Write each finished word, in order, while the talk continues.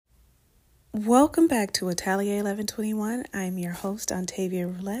Welcome back to Atelier 1121. I'm your host, Ontavia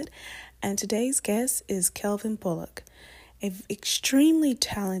Roulette, and today's guest is Kevin Bulluck, an extremely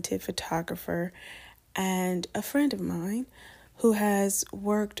talented photographer and a friend of mine who has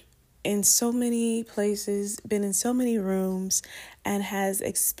worked in so many places, been in so many rooms, and has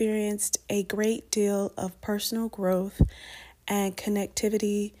experienced a great deal of personal growth and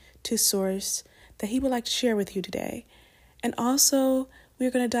connectivity to source that he would like to share with you today. And also,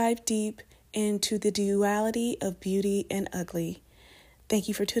 we're going to dive deep into the duality of beauty and ugly. Thank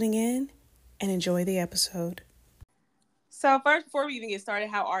you for tuning in and enjoy the episode. So first, before we even get started,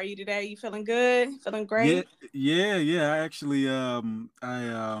 how are you today? You feeling good? Feeling great? Yeah. I actually,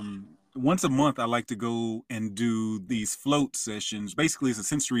 once a month I like to go and do these float sessions. Basically, it's a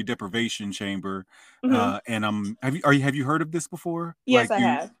sensory deprivation chamber. And have you heard of this before? Yes, I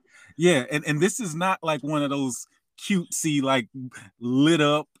have. Yeah, and this is not like one of those cutesy like lit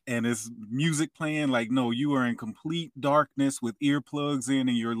up and it's music playing. Like, no, you are in complete darkness with earplugs in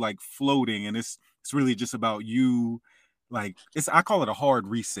and you're like floating, and it's really just about you. Like, I call it a hard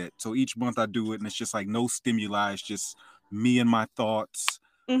reset. So each month I do it and it's just like no stimuli, it's just me and my thoughts.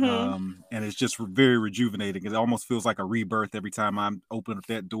 And it's just very rejuvenating. It almost feels like a rebirth every time I open up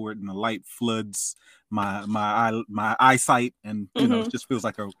that door and the light floods my eyesight, and it just feels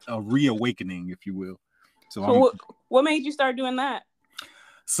like a reawakening, if you will. So what made you start doing that?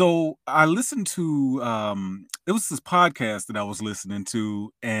 So I listened to it was this podcast that I was listening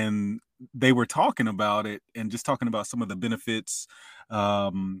to, and they were talking about it and just talking about some of the benefits,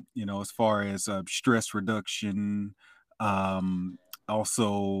 as far as stress reduction.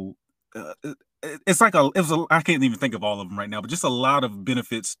 Also, it's like I can't even think of all of them right now, but just a lot of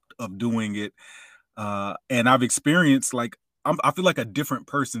benefits of doing it. And I've experienced I feel like a different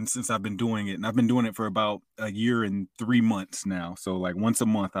person since I've been doing it, and I've been doing it for about a year and 3 months now. So like once a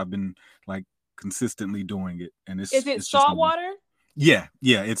month, I've been like consistently doing it, and Is it it's just salt water? Yeah.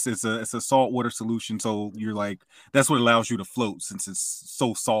 It's a saltwater solution. So you're like, that's what allows you to float since it's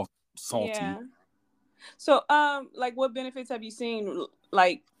so salty. Yeah. So like what benefits have you seen?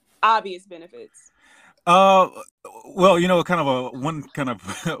 Like obvious benefits? Well, kind of a one kind of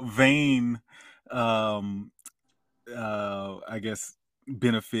vain I guess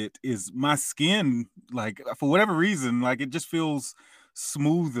benefit is my skin, like for whatever reason, like it just feels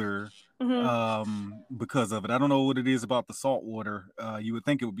smoother because of it. I don't know what it is about the salt water. You would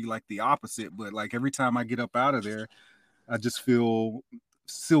think it would be like the opposite, but like every time I get up out of there, I just feel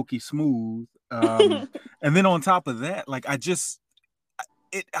silky smooth. And then on top of that, like I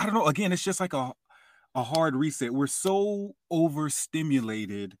don't know, again, it's just like a hard reset. We're so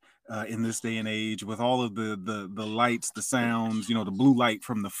overstimulated in this day and age with all of the lights, the sounds, the blue light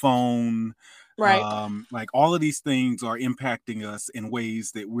from the phone. Right. Like all of these things are impacting us in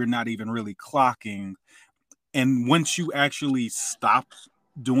ways that we're not even really clocking. And once you actually stop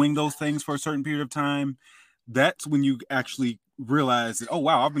doing those things for a certain period of time, that's when you actually realize that, oh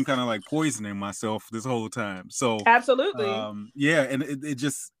wow, I've been kind of like poisoning myself this whole time. So Absolutely. yeah, and it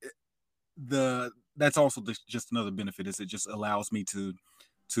just that's also just another benefit, is it just allows me to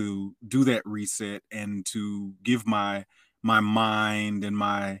do that reset and to give my mind and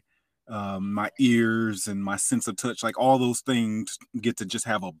my ears and my sense of touch, like all those things, get to just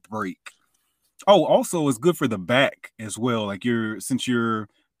have a break. Oh, also it's good for the back as well. Like since you're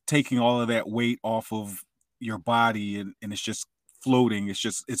taking all of that weight off of your body, and it's just floating,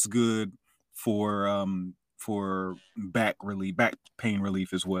 it's good for back pain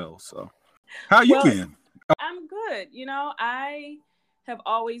relief as well. So how you been? I'm good. I have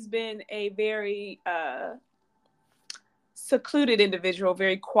always been a very secluded individual,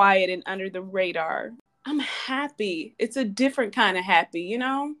 very quiet and under the radar. I'm happy. It's a different kind of happy,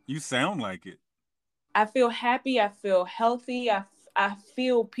 You sound like it. I feel happy. I feel healthy. I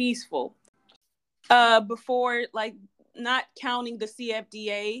feel peaceful. Before, like, not counting the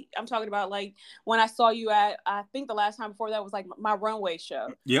CFDA, I'm talking about like when I saw you at, I think the last time before that was like my runway show.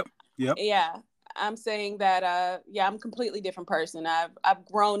 Yep. Yeah. I'm saying that yeah, I'm a completely different person. I've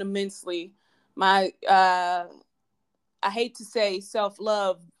grown immensely. My I hate to say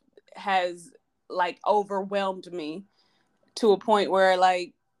self-love has like overwhelmed me to a point where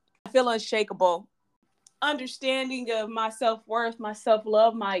like I feel unshakable. Understanding of my self-worth, my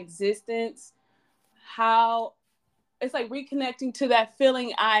self-love, my existence, how it's like reconnecting to that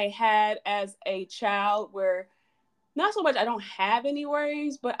feeling I had as a child, where not so much I don't have any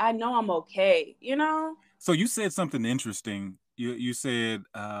worries, but I know I'm okay, So you said something interesting. You said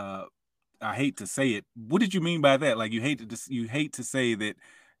I hate to say it. What did you mean by that? Like you hate to say that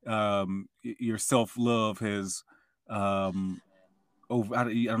your self-love has over, I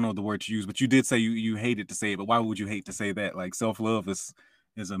don't know the word you use, but you did say you hated to say it, but why would you hate to say that? Like, self-love is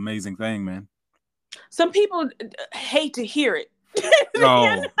an amazing thing, man. Some people hate to hear it.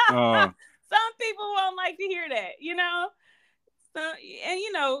 Oh, Some people won't like to hear that, So, and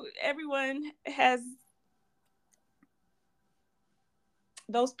everyone has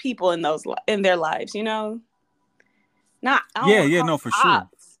those people in their lives, Not, I don't want to yeah, call no, them for sure.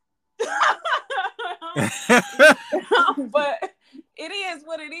 ops. But it is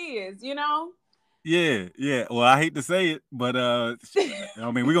what it is, Yeah. Well, I hate to say it, but I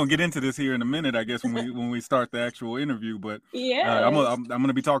mean, we're gonna get into this here in a minute, I guess, when we start the actual interview. But Yeah. I'm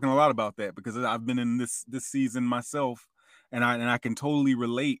gonna be talking a lot about that because I've been in this season myself, and I can totally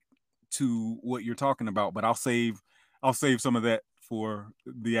relate to what you're talking about. But I'll save some of that for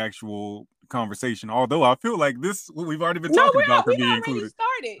the actual conversation. Although I feel like what we've already been No, talking about we could be already included.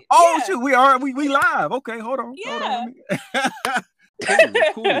 started. Oh Yeah. shoot, we live. Okay, hold on. Yeah.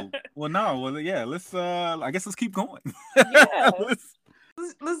 Cool. Well, no, yeah, let's I guess let's keep going. Yeah.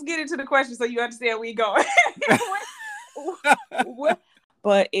 Let's get into the question so you understand where you're going.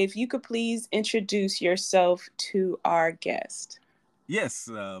 But if you could please introduce yourself to our guest. Yes,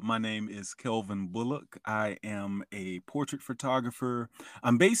 my name is Kevin Bulluck. I am a portrait photographer.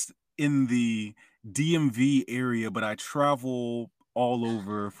 I'm based in the DMV area, but I travel all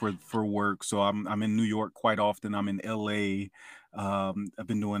over for work. So I'm in New York quite often. I'm in LA. I've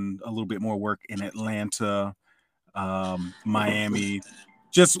been doing a little bit more work in Atlanta, Miami,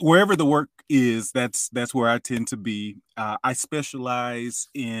 just wherever the work is. That's where I tend to be. I specialize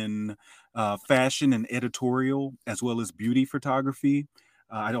in fashion and editorial, as well as beauty photography.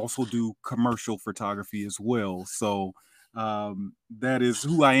 I also do commercial photography as well. So that is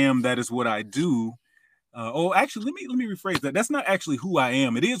who I am. That is what I do. Actually, let me rephrase that. That's not actually who I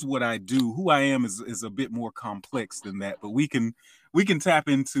am. It is what I do. Who I am is a bit more complex than that. But we can tap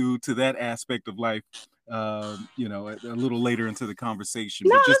into that aspect of life, a little later into the conversation.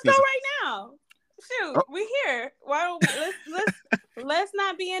 No, But just let's go as right now. Shoot, oh, we here. Why don't we let's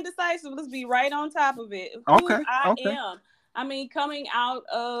not be indecisive. Let's be right on top of it. Who okay, I okay, am. I mean, coming out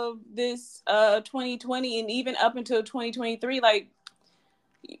of this 2020 and even up until 2023, like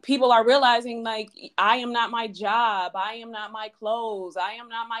people are realizing like I am not my job, I am not my clothes, I am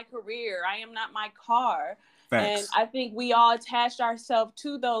not my career, I am not my car. And facts. I think we all attached ourselves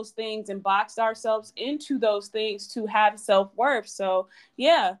to those things and boxed ourselves into those things to have self-worth. So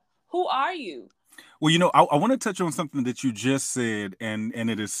yeah, who are you? Well, I want to touch on something that you just said, and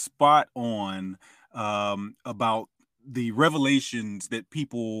it is spot on, about the revelations that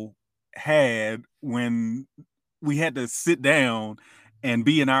people had when we had to sit down and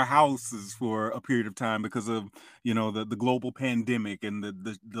be in our houses for a period of time because of the global pandemic and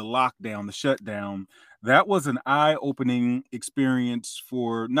the lockdown, the shutdown. That was an eye-opening experience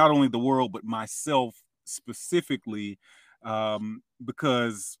for not only the world but myself specifically,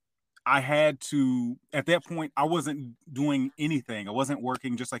 because I had to, at that point, I wasn't doing anything. I wasn't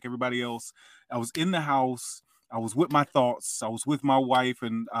working just like everybody else. I was in the house. I was with my thoughts. I was with my wife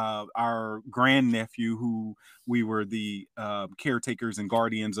and our grandnephew, who we were the caretakers and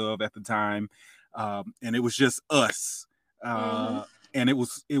guardians of at the time. And it was just us. And it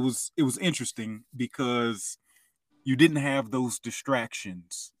was interesting because you didn't have those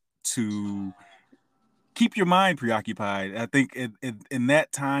distractions to keep your mind preoccupied. I think in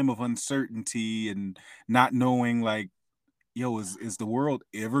that time of uncertainty and not knowing, like, yo, is the world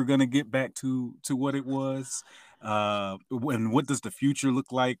ever gonna get back to what it was? And what does the future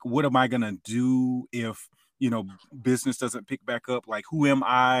look like? What am I gonna do if business doesn't pick back up? Like, who am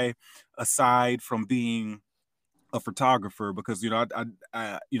I aside from being a photographer? Because up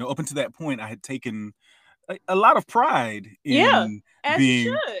until that point, I had taken a lot of pride Yeah, in as you being,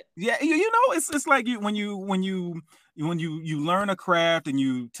 should. yeah, it's like when you learn a craft and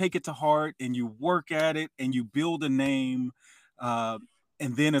you take it to heart and you work at it and you build a name, uh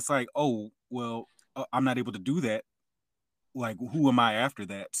and then it's like, oh well, I'm not able to do that. Like, who am I after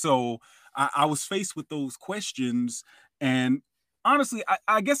that? So I was faced with those questions, and honestly,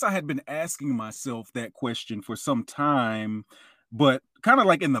 I guess I had been asking myself that question for some time, but kind of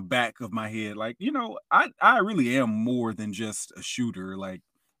like in the back of my head, like, I really am more than just a shooter. Like,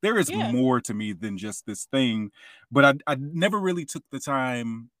 there is Yeah. more to me than just this thing. But I never really took the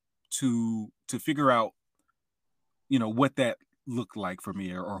time to figure out, what that looked like for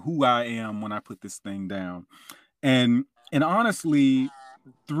me, or who I am when I put this thing down. And honestly,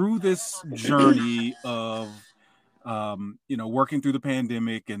 through this journey of working through the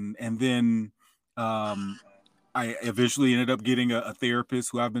pandemic, and then I eventually ended up getting a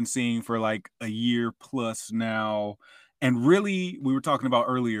therapist who I've been seeing for like a year plus now. And really, we were talking about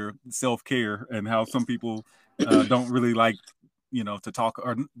earlier self-care and how some people don't really like, to talk,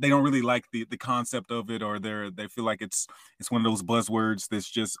 or they don't really like the concept of it, or they feel like it's one of those buzzwords that's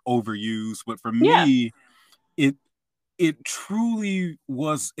just overused. But for Yeah. me, it it truly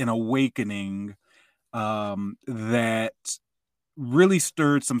was an awakening that really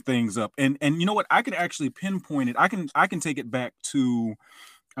stirred some things up. And you know what? I can actually pinpoint it. I can take it back to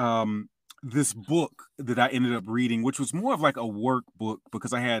um, this book that I ended up reading, which was more of like a workbook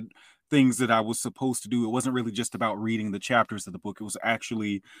because I had things that I was supposed to do. It wasn't really just about reading the chapters of the book, it was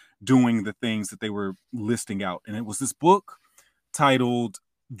actually doing the things that they were listing out. And it was this book titled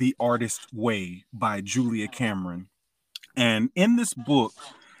The Artist Way by Julia Cameron. And in this book,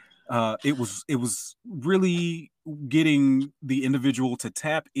 it was really getting the individual to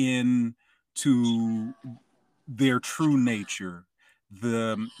tap in to their true nature,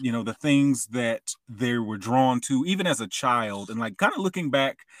 the things that they were drawn to even as a child, and like kind of looking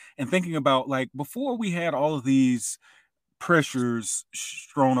back and thinking about like before we had all of these pressures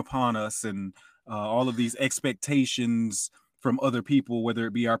thrown upon us, and all of these expectations from other people, whether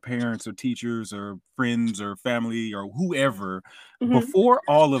it be our parents or teachers or friends or family or whoever. Mm-hmm. Before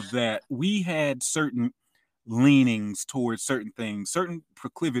all of that, we had certain leanings towards certain things, certain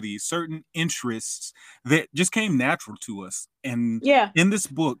proclivities, certain interests that just came natural to us. And Yeah. in this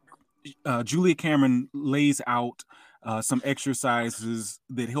book, Julia Cameron lays out some exercises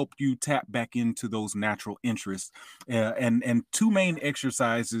that help you tap back into those natural interests. And two main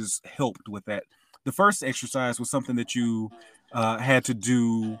exercises helped with that. The first exercise was something that you had to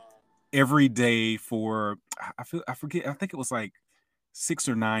do every day for I forget, I think it was like 6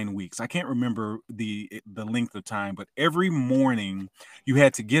 or 9 weeks. I can't remember the length of time, but every morning you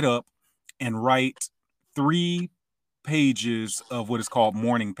had to get up and write 3 pages of what is called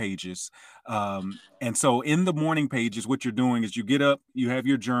morning pages. And so in the morning pages, what you're doing is you get up, you have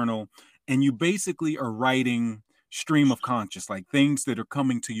your journal, and you basically are writing stream of conscious, like things that are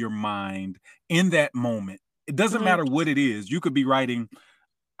coming to your mind in that moment. It doesn't Mm-hmm. matter what it is. You could be writing,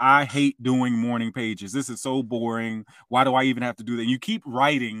 I hate doing morning pages. This is so boring. Why do I even have to do that? And you keep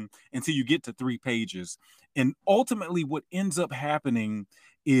writing until you get to 3 pages. And ultimately, what ends up happening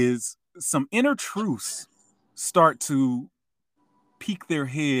is some inner truths start to peek their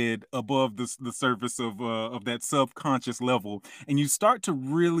head above the surface of that subconscious level, and you start to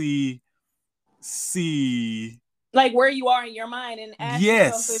really see. Like where you are in your mind, and ask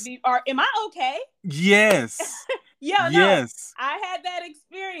yourself if Yes, you are, am I okay? yes, Yeah, no, yes, I had that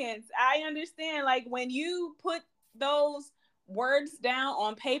experience. I understand. Like when you put those words down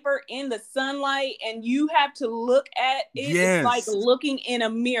on paper in the sunlight and you have to look at it, it's like yes. looking in a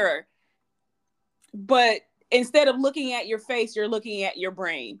mirror. But instead of looking at your face, you're looking at your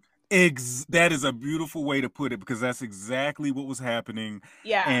brain. That is a beautiful way to put it, because that's exactly what was happening.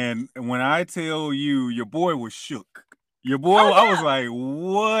 Yeah. And when I tell you, your boy was shook. Your boy, Oh, I was yeah. like,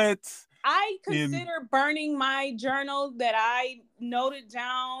 what? I In consider burning my journal that I noted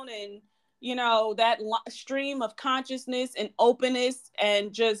down, and that stream of consciousness and openness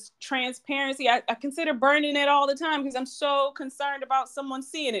and just transparency. I consider burning it all the time because I'm so concerned about someone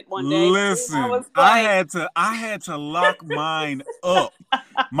seeing it one day. And I Listen, was I like, had to I had to lock mine up.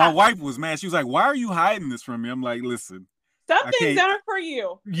 My wife was mad. She was like, "Why are you hiding this from me?" I'm like, "Listen, some I things can't." aren't for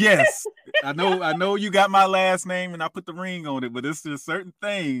you. Yes, I know you got my last name and I put the ring on it, but it's just certain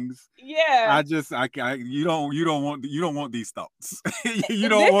things. Yeah. You don't want these thoughts. You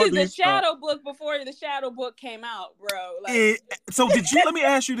don't This want is the these thoughts. shadow book before the shadow book came out, bro. Like, It, so did you? Let me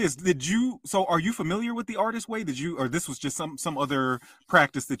ask you this: Did you? So are you familiar with the artist way? Did you, or this was just some other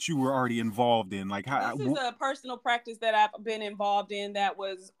practice that you were already involved in? Like how? this is a personal practice that I've been involved in that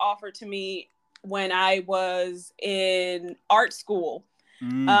was offered to me when I was in art school.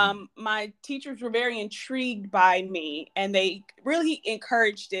 Mm, My teachers were very intrigued by me and they really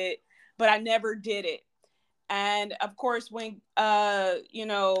encouraged it, but I never did it. And of course, when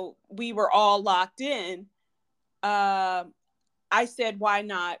we were all locked in, uh, I said, "Why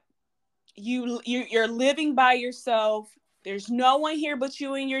not? You're living by yourself. There's no one here but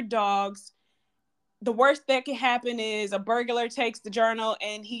you and your dogs. The worst that can happen is a burglar takes the journal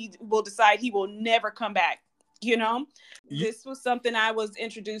and he will decide he will never come back." You know, this was something I was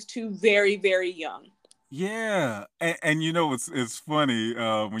introduced to very, very young. yeah, and it's funny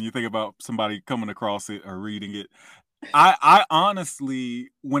when you think about somebody coming across it or reading it. I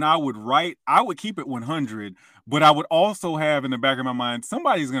honestly, when I would write, I would keep it 100, but I would also have in the back of my mind,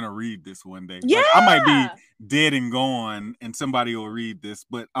 somebody's gonna read this one day. Like I might be Yeah. dead and gone, and somebody will read this,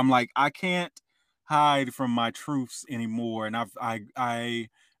 but I'm like, I can't hide from my truths anymore, and I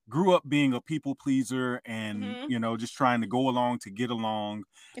grew up being a people pleaser and, just trying to go along to get along.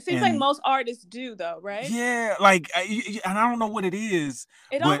 It seems like And most artists do, though, right? yeah, like, and I don't know what it is,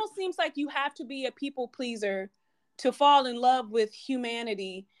 It but almost seems like you have to be a people pleaser to fall in love with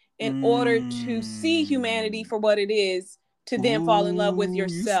humanity in order to see humanity for what it is, to then fall in love with ooh,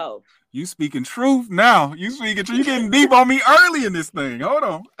 yourself. you speaking truth now. You speaking truth. You getting deep on me early in this thing. Hold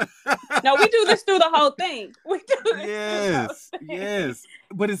on. No, we do this through the whole thing. We do this through the whole Yes, thing. yes.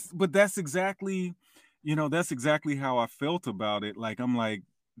 But that's exactly, that's exactly how I felt about it. Like, I'm like,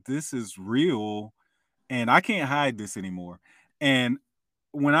 this is real and I can't hide this anymore. And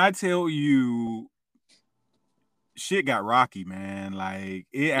when I tell you shit got rocky, man, like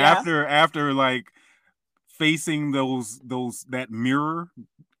Yeah. after like facing that mirror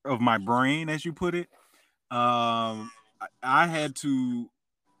of my brain, as you put it, I had to.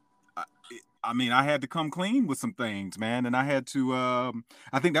 I had to come clean with some things, man, and I had to.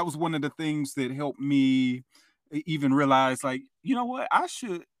 I think that was one of the things that helped me even realize, like, you know what, I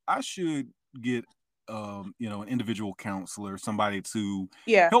should get, an individual counselor, somebody to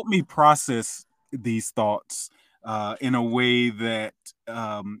Yeah. help me process these thoughts in a way that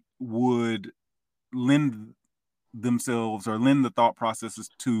would lend themselves or lend the thought processes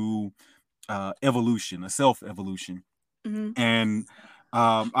to evolution, a self evolution. Mm-hmm. And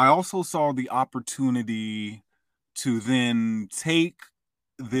I also saw the opportunity to then take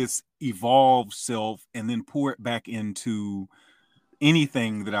this evolved self and then pour it back into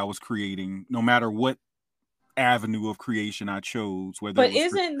anything that I was creating, no matter what avenue of creation I chose, whether it But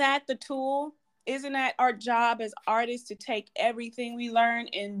was isn't that the tool? Isn't that our job as artists to take everything we learn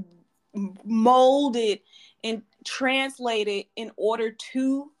and mold it and translate it in order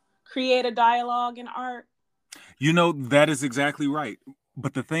to create a dialogue in art? that is exactly right.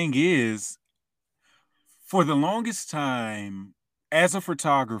 But the thing is, for the longest time as a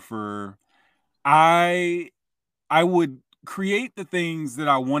photographer, I I would create the things that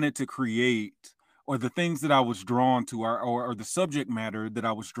I wanted to create, or the things that I was drawn to, or the subject matter that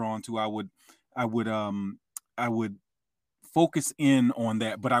I was drawn to. I would I would focus in on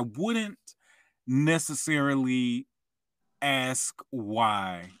that, but I wouldn't necessarily ask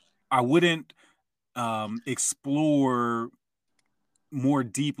why. I wouldn't explore more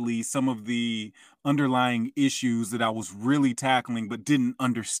deeply some of the underlying issues that I was really tackling but didn't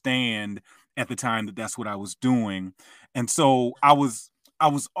understand at the time that that's what I was doing. And so I was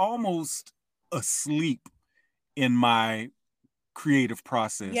almost asleep in my creative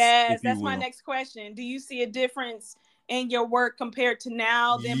process, if Yes, you that's my will. next question. Do you see a difference in your work compared to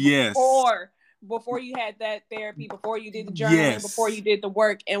now than Yes. before you had that therapy, before you did the journaling, before Yes. you did the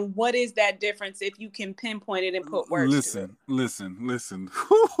work? And what is that difference if you can pinpoint it and put words to it? Listen.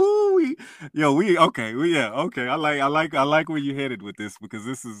 We okay. Yeah, okay. I like where you headed with this, because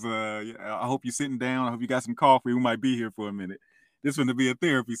this is I hope you're sitting down. I hope you got some coffee. We might be here for a minute. This one to be a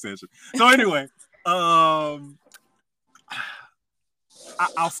therapy session. So anyway, um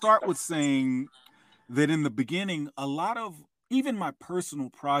I'll start with saying that in the beginning, a lot of even my personal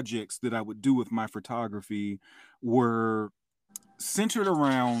projects that I would do with my photography were centered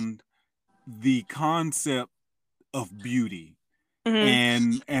around the concept of beauty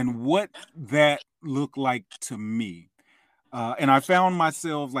Mm-hmm. and what that looked like to me. And I found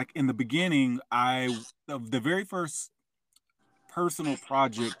myself, like, in the beginning, of the very first personal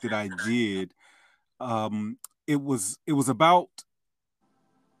project that I did, it was about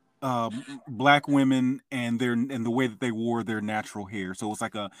black women and the way that they wore their natural hair. So it was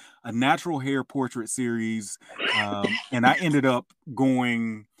like a natural hair portrait series. And I ended up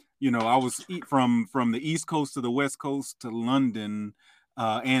going, I was from the East Coast to the West Coast to London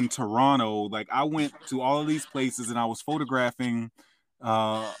and Toronto. Like, I went to all of these places and I was photographing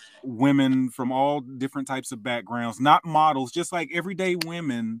women from all different types of backgrounds, not models, just like everyday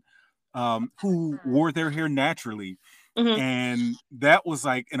women who wore their hair naturally. Mm-hmm. And that was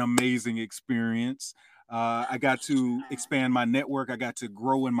like an amazing experience. I got to expand my network. I got to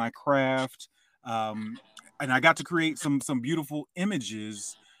grow in my craft, um, and I got to create some beautiful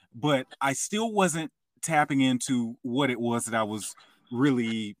images. But I still wasn't tapping into what it was that I was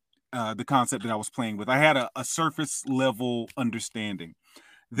really the concept that I was playing with. I had a surface level understanding.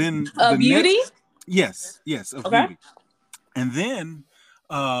 Then the Beauty. next, yes, of Okay. beauty. And then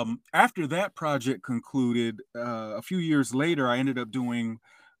after that project concluded, a few years later, I ended up doing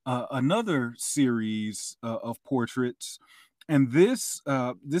another series of portraits, and this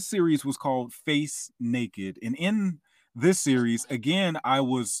series was called Face Naked. And in this series, again, I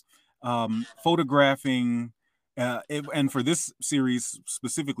was photographing. And for this series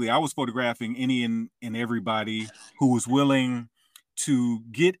specifically, I was photographing any and everybody who was willing to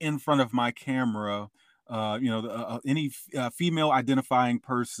get in front of my camera, any female identifying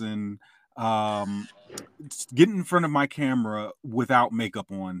person, um, get in front of my camera without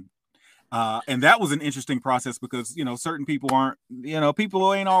makeup on. And that was an interesting process because, certain people aren't,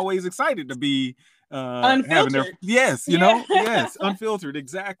 people ain't always excited to be having their, Unfiltered. yes, Yeah. yes, unfiltered,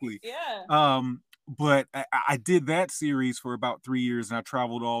 exactly. Yeah. But I did that series for about 3 years, and I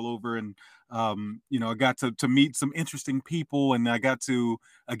traveled all over, and I got to meet some interesting people, and I got to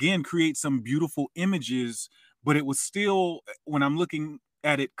again create some beautiful images. But it was still, when I'm looking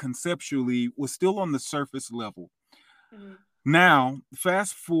at it conceptually, was still on the surface level. Mm-hmm. Now,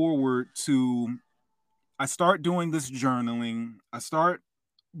 fast forward to, I start doing this journaling. I start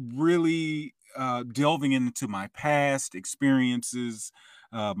really delving into my past experiences,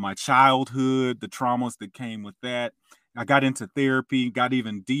 my childhood, the traumas that came with that. I got into therapy, got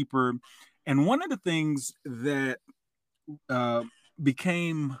even deeper. And one of the things that uh,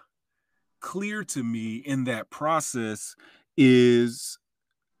 became clear to me in that process is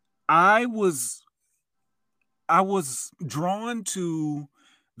I was I was drawn to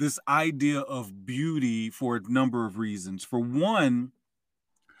this idea of beauty for a number of reasons. For one,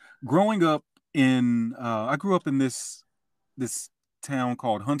 growing up I grew up in this town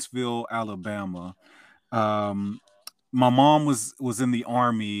called Huntsville, Alabama. Um, my mom was in the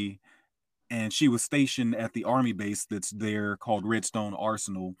army, and she was stationed at the army base that's there called Redstone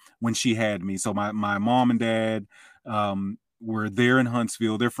Arsenal when she had me. So my mom and dad were there in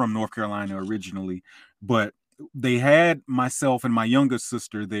Huntsville. They're from North Carolina originally, but they had myself and my youngest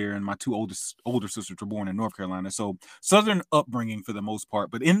sister there, and my two older sisters were born in North Carolina. So Southern upbringing for the most part.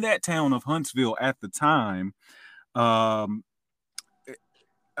 But in that town of Huntsville at the time, um,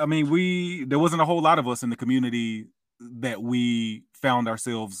 I mean, there wasn't a whole lot of us in the community that we found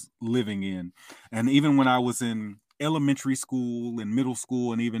ourselves living in. And even when I was in elementary school and middle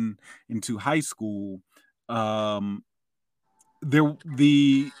school and even into high school, um,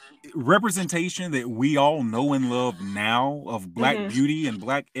 the representation that we all know and love now of Black beauty and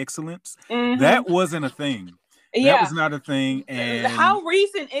Black excellence, Mm-hmm. that wasn't a thing. That Yeah. was not a thing. And How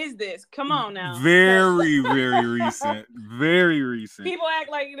recent is this? Come on now. very, very recent. Very recent. People act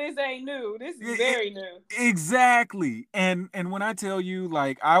like this ain't new. This is very new. Exactly. And when I tell you,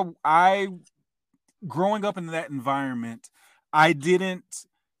 like, I growing up in that environment, I didn't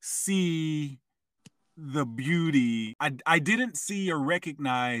see the beauty. I didn't see or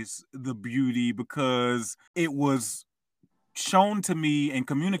recognize the beauty because it was shown to me and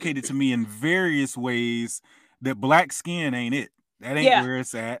communicated to me in various ways that Black skin ain't it. That ain't Yeah. where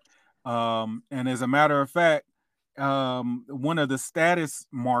it's at. And as a matter of fact, one of the status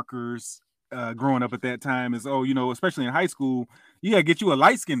markers growing up at that time is, especially in high school, you gotta get you a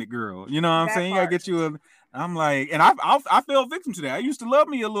light skinned girl. You know what I'm That saying? You gotta part. get you a. I'm like, and I fell victim to that. I used to love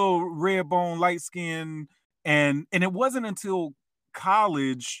me a little red bone, light skin, and it wasn't until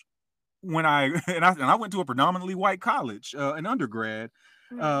college when I went to a predominantly white college, in undergrad,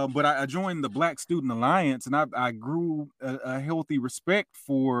 but I joined the Black Student Alliance, and I grew a healthy respect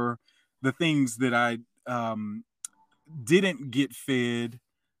for the things that I didn't get fed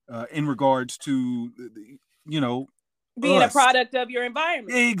in regards to Being a us. product of your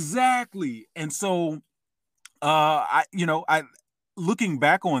environment. Exactly. And so I looking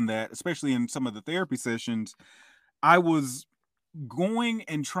back on that, especially in some of the therapy sessions, I was going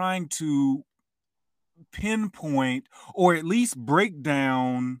and trying to pinpoint or at least break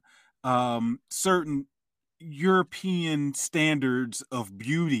down certain European standards of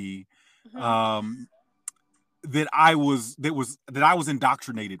beauty um, that I was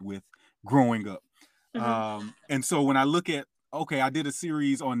indoctrinated with growing up. And so when I look at, okay, I did a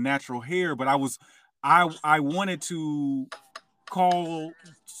series on natural hair, but I wanted to call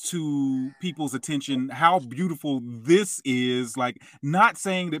to people's attention how beautiful this is. Like, not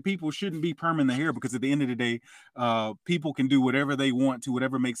saying that people shouldn't be perming the hair, because at the end of the day, people can do whatever they want to,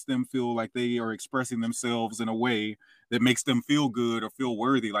 whatever makes them feel like they are expressing themselves in a way that makes them feel good or feel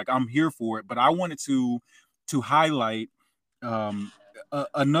worthy. Like, I'm here for it, but I wanted to highlight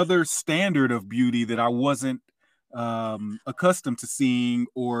another standard of beauty that I wasn't accustomed to seeing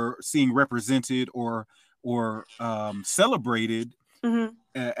represented or celebrated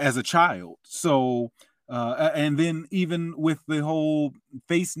as a child. So, and then even with the whole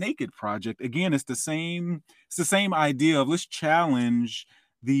Face Naked project, again, it's the same idea of, let's challenge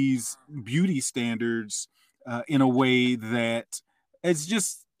these beauty standards in a way that it's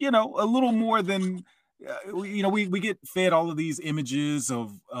just, a little more than, we get fed all of these images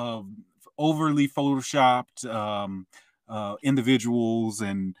of overly photoshopped individuals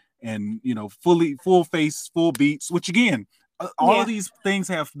and full face, full beats, which again, all of these things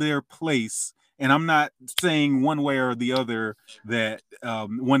have their place. And I'm not saying one way or the other that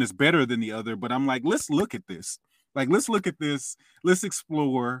one is better than the other, but I'm like, let's look at this. Like, let's look at this. Let's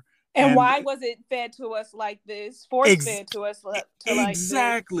explore. And why was it fed to us like this? Force fed to us like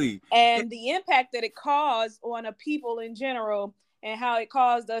exactly. This? And the impact that it caused on a people in general, and how it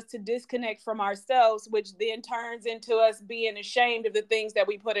caused us to disconnect from ourselves, which then turns into us being ashamed of the things that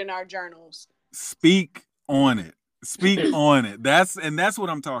we put in our journals. Speak on it. Speak on it. That's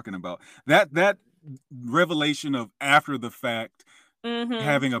what I'm talking about. That revelation of after the fact,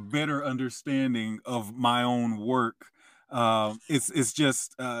 having a better understanding of my own work. It's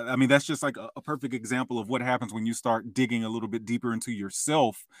just, I mean, that's just like a perfect example of what happens when you start digging a little bit deeper into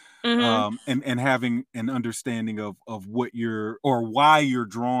yourself, and having an understanding of what you're, or why you're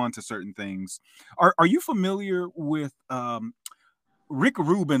drawn to certain things. Are you familiar with, Rick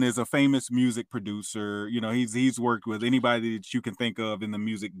Rubin is a famous music producer. You know, he's worked with anybody that you can think of in the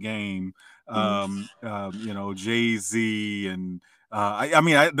music game. You know, Jay-Z and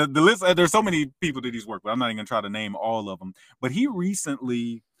the list. There's so many people that he's worked with. I'm not even gonna try to name all of them. But he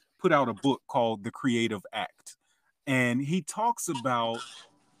recently put out a book called The Creative Act, and he talks about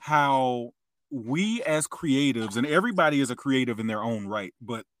how we as creatives, and everybody is a creative in their own right,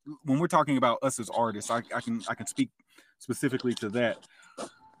 but when we're talking about us as artists, I can speak specifically to that.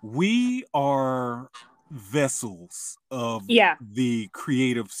 We are vessels of the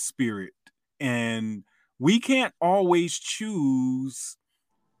creative spirit, and we can't always choose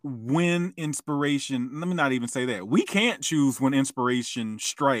when inspiration, let me not even say that. We can't choose when inspiration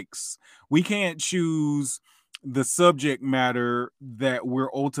strikes. We can't choose the subject matter that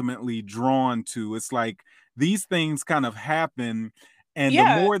we're ultimately drawn to. It's like these things kind of happen, and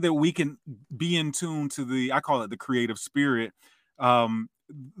the more that we can be in tune to the, I call it the creative spirit,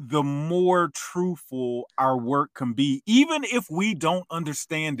 the more truthful our work can be, even if we don't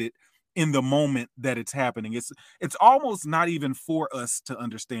understand it in the moment that it's happening. It's almost not even for us to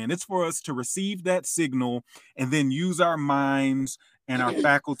understand. It's for us to receive that signal and then use our minds and our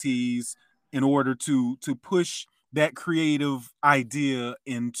faculties in order to push that creative idea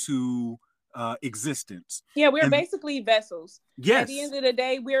into existence. Yeah, we're basically vessels. Yes. At the end of the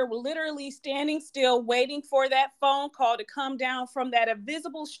day, we're literally standing still, waiting for that phone call to come down from that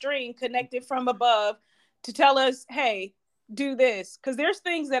invisible string connected from above to tell us, hey, do this. Because there's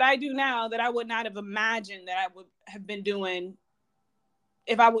things that I do now that I would not have imagined that I would have been doing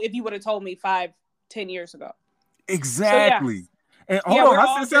if you would have told me 5-10 years ago. Exactly. So, and hold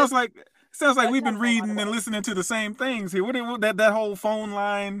on, it sounds like we've been reading and listening to the same things here. What that whole phone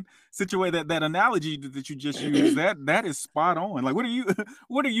line situation, that analogy that you just used, that is spot on. Like, what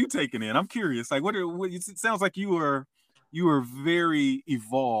are you taking in? I'm curious. Like, it sounds like you are very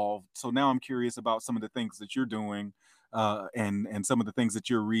evolved. So now I'm curious about some of the things that you're doing, and some of the things that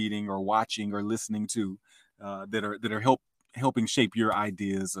you're reading or watching or listening to, that are helping shape your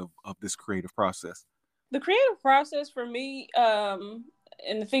ideas of this creative process. The creative process for me,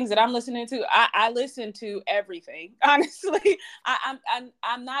 and the things that I'm listening to, I listen to everything. Honestly,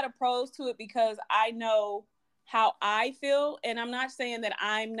 I'm not opposed to it because I know how I feel, and I'm not saying that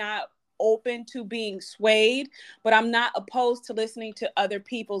I'm not open to being swayed, but I'm not opposed to listening to other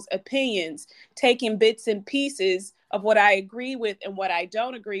people's opinions, taking bits and pieces of what I agree with and what I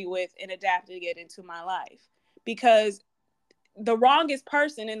don't agree with, and adapting it into my life. Because the wrongest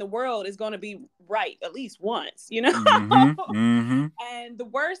person in the world is going to be right at least once, you know? And the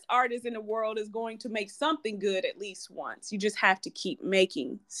worst artist in the world is going to make something good at least once. You just have to keep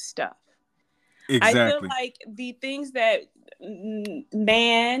making stuff. Exactly. I feel like the things that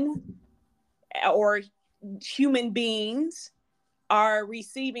man or human beings are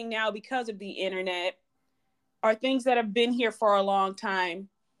receiving now because of the internet are things that have been here for a long time.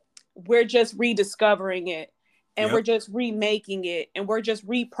 We're just rediscovering it. And we're just remaking it, and we're just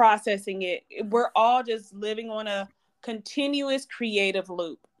reprocessing it. We're all just living on a continuous creative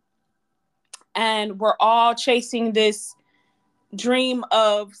loop. And we're all chasing this dream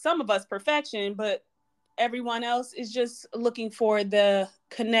of, some of us, perfection, but everyone else is just looking for the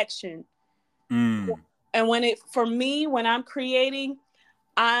connection. And for me, when I'm creating,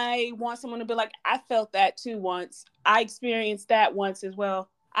 I want someone to be like, I felt that too once. I experienced that once as well.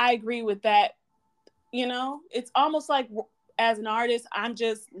 I agree with that. You know, it's almost like as an artist, I'm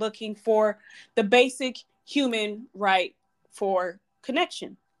just looking for the basic human right for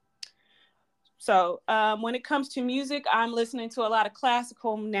connection. So when it comes to music, I'm listening to a lot of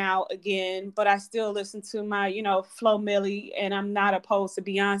classical now again, but I still listen to my, Flo Milli, and I'm not opposed to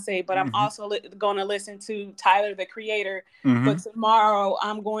Beyonce, but I'm also going to listen to Tyler, the Creator. But tomorrow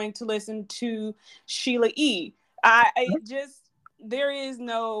I'm going to listen to Sheila E. There is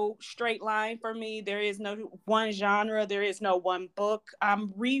no straight line for me. There is no one genre. There is no one book.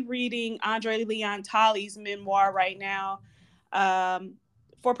 I'm rereading Andre Leon Talley's memoir right now,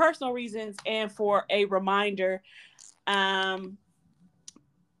 for personal reasons and for a reminder. Um,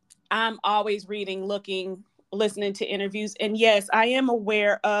 I'm always reading, looking, listening to interviews, and yes, I am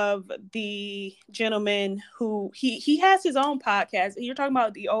aware of the gentleman who he has his own podcast. You're talking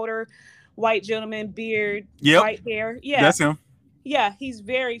about the older white gentleman, beard, Yep, white hair. Yeah, that's him. yeah, he's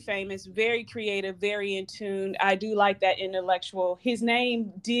very famous, very creative, very in tune. I do like that intellectual. His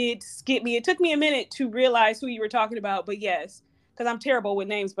name did skip me. It took me a minute to realize who you were talking about, but yes, because I'm terrible with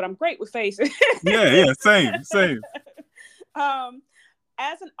names, but I'm great with faces. Yeah, same. um,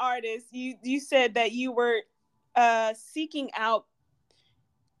 as an artist, you said that you were seeking out,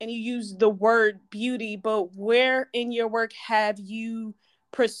 and you used the word beauty, but where in your work have you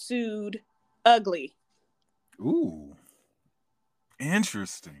pursued ugly? Ooh,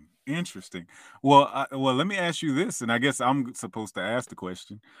 interesting. Well, let me ask you this, and I guess I'm supposed to ask the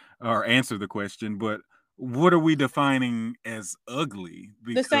question or answer the question, but what are we defining as ugly?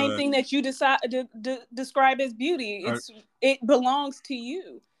 The same Because thing that you decide describe as beauty. It belongs to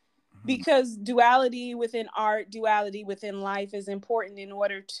you, because duality within art, duality within life is important in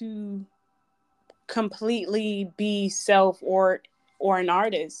order to completely be self or an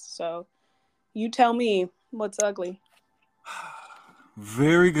artist. So you tell me what's ugly.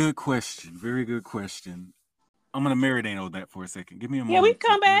 very good question. Very good question. I'm gonna marinate on that for a second. Give me a Yeah, we moment can to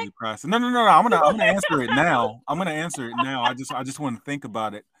come back. really process. No. I'm gonna answer it now. I'm gonna answer it now. I just want to think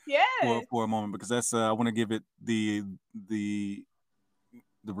about it Yeah. for a moment because that's I want to give it the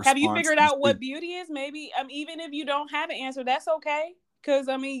Have you response figured to out see. what beauty is? Maybe even if you don't have an answer, that's okay. Because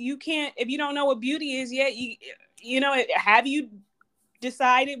I mean, you can't, if you don't know what beauty is yet. You know, have you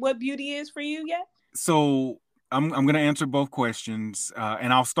decided what beauty is for you yet? So I'm gonna answer both questions,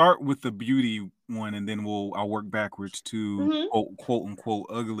 and I'll start with the beauty one, and then I'll work backwards to Mm-hmm. quote unquote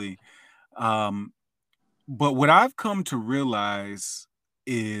ugly. Um, but what I've come to realize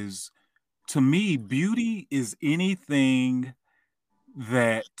is, to me, beauty is anything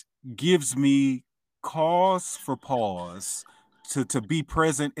that gives me cause for pause to be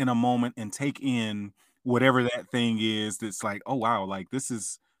present in a moment and take in whatever that thing is. That's like, oh wow, like this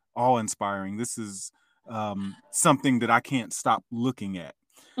is awe inspiring. This is something that I can't stop looking at.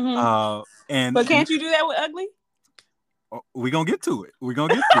 Mm-hmm. Uh, and But can't you do that with ugly? we're gonna get to it. We're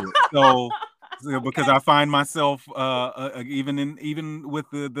gonna get to it. So because Okay. I find myself even with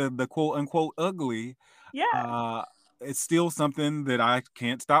the quote unquote ugly, Yeah. uh, it's still something that I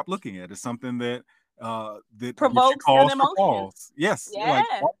can't stop looking at. It's something that gives you Provokes an cause for emotion. pause. Yes, like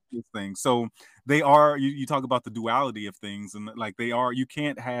Yeah. all these things. So they are. You talk about the duality of things, and like they are. You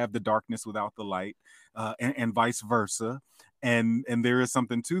can't have the darkness without the light, and vice versa. And there is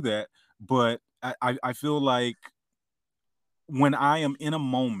something to that. But I feel like when I am in a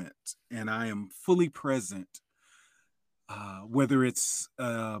moment and I am fully present, whether it's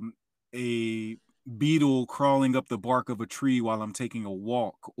a beetle crawling up the bark of a tree while I'm taking a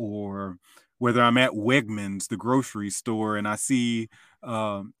walk, or whether I'm at Wegmans, the grocery store, and I see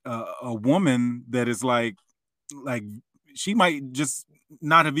a woman that is like she might just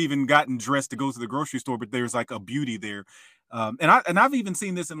not have even gotten dressed to go to the grocery store, but there's like a beauty there. I've even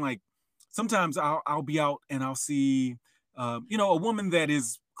seen this in like sometimes I'll be out and I'll see a woman that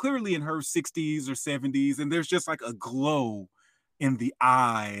is clearly in her 60s or 70s, and there's just like a glow in the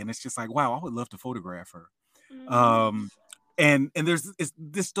eye, and it's just like, wow, I would love to photograph her. Mm-hmm. And there's it's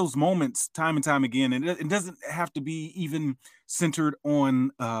this those moments time and time again, and it doesn't have to be even centered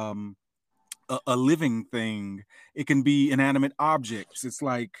on a living thing. It can be inanimate objects. It's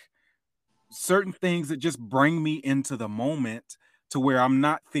like certain things that just bring me into the moment to where I'm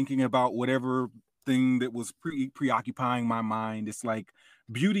not thinking about whatever thing that was preoccupying my mind. It's like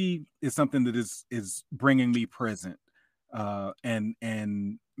beauty is something that is bringing me present,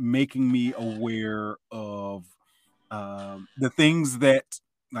 and making me aware of the things that,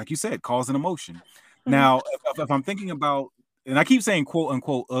 like you said, cause an emotion. Mm-hmm. Now, if I'm thinking about, and I keep saying quote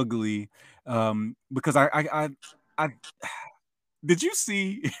unquote ugly, because I did you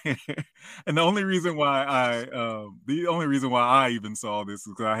see? And the only reason why I even saw this is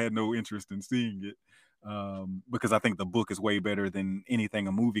because I had no interest in seeing it, because I think the book is way better than anything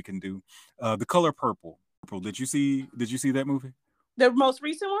a movie can do. The Color Purple. Did you see that movie? The most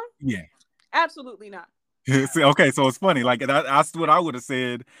recent one? Yeah. Absolutely not. See, okay, so it's funny. Like that's what I would have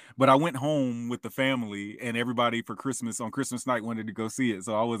said, but I went home with the family and everybody for Christmas on Christmas night wanted to go see it,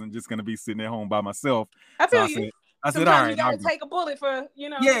 so I wasn't just gonna be sitting at home by myself. I So feel I you. said, I said, all Sometimes you right, I'll gotta go. take a bullet for, you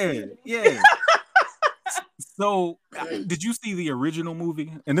know. Yeah, yeah. So, did you see the original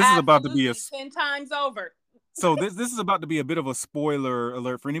movie? And this is about to be a Absolutely, 10 times over. so this is about to be a bit of a spoiler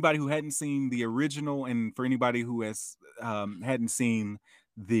alert for anybody who hadn't seen the original, and for anybody who has hadn't seen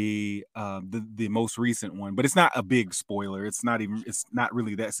the most recent one. But it's not a big spoiler. It's not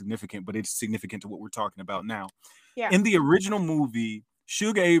really that significant, but it's significant to what we're talking about now. Yeah. In the original movie,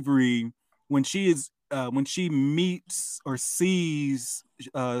 Suge Avery, when she meets or sees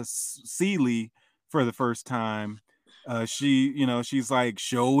Celie for the first time, she's like,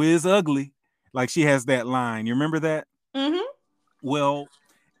 "Show is ugly." Like she has that line. You remember that? Mm-hmm. Well,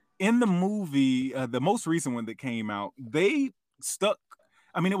 in the movie, the most recent one that came out, they stuck.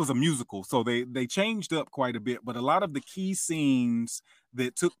 I mean, it was a musical, so they changed up quite a bit. But a lot of the key scenes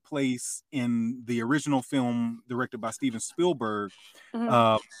that took place in the original film, directed by Steven Spielberg, Mm-hmm.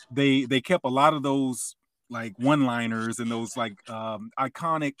 uh, they kept a lot of those like one-liners and those like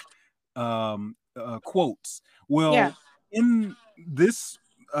iconic quotes. Yeah. Well, in this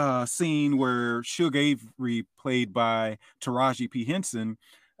scene where Suge Avery, played by Taraji P. Henson,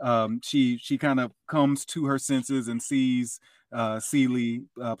 she kind of comes to her senses and sees Celie,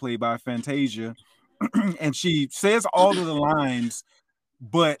 played by Fantasia, and she says all of the lines,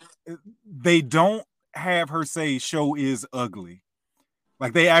 but they don't have her say "show is ugly."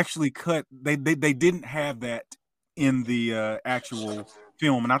 Like they actually cut. They didn't have that in the actual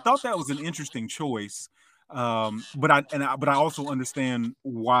film, and I thought that was an interesting choice. But I also understand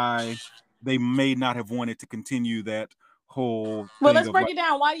why they may not have wanted to continue that whole Well, thing let's of break like, it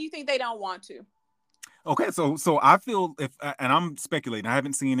down. Why do you think they don't want to? okay, so I feel if, and I'm speculating, I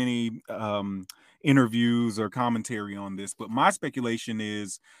haven't seen any interviews or commentary on this, but my speculation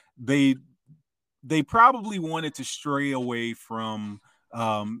is they they probably wanted to stray away from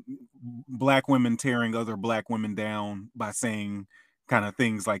um, black women tearing other black women down by saying kind of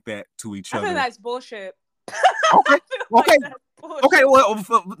things like that to each I think other. that's bullshit. Okay, I feel like okay, that's okay. bullshit.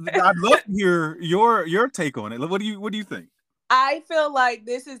 Well, I'd love to hear your take on it. What do you think? I feel like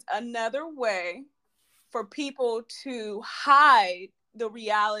this is another way for people to hide the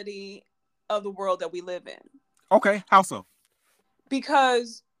reality of the world that we live in. Okay, how so?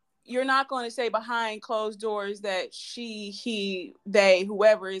 Because you're not going to say behind closed doors that she, he, they,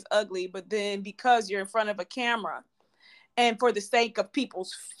 whoever is ugly, but then because you're in front of a camera and for the sake of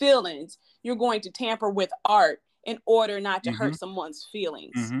people's feelings, you're going to tamper with art in order not to Mm-hmm. hurt someone's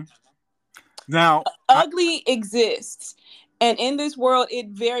feelings. Mm-hmm. Now, Ugly exists. And in this world, it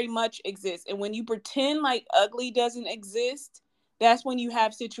very much exists. And when you pretend like ugly doesn't exist, that's when you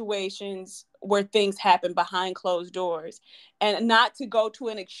have situations where things happen behind closed doors. And not to go to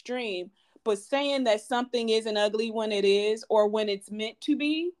an extreme, but saying that something isn't ugly when it is or when it's meant to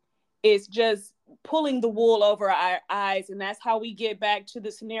be is just pulling the wool over our eyes. And that's how we get back to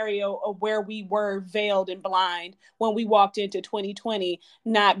the scenario of where we were veiled and blind when we walked into 2020,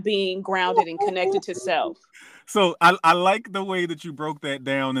 not being grounded and connected to self. so I like the way that you broke that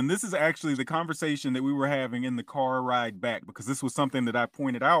down, and this is actually the conversation that we were having in the car ride back, because this was something that I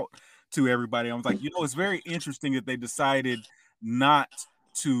pointed out to everybody. I was like, it's very interesting that they decided not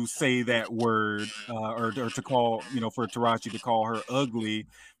to say that word, or to call, for Taraji to call her ugly.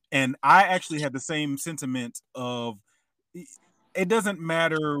 And I actually had the same sentiment of it doesn't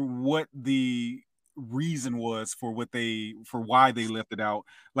matter what the reason was for why they left it out.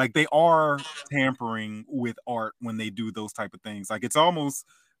 Like they are tampering with art when they do those type of things. Like it's almost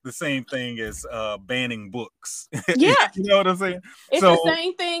the same thing as banning books. You Yeah. know what I'm saying? It's the So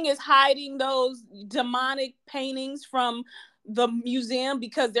same thing as hiding those demonic paintings from the museum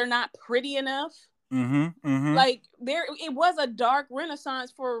because they're not pretty enough. mm-hmm. Like there it was a dark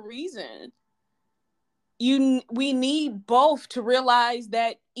renaissance for a reason. We need both to realize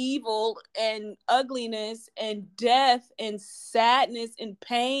that evil and ugliness and death and sadness and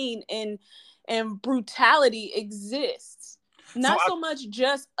pain and brutality exists. So Not so much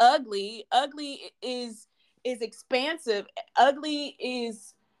just ugly. Ugly is expansive. Ugly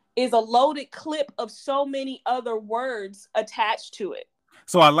is a loaded clip of so many other words attached to it.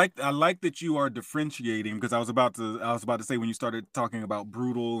 So I like that you are differentiating, because I was about to say, when you started talking about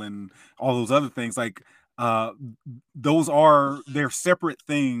brutal and all those other things, like uh they're separate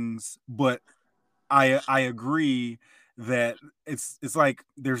things, but I agree that it's like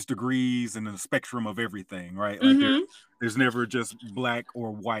there's degrees and a spectrum of everything, right? Like Mm-hmm. there's never just black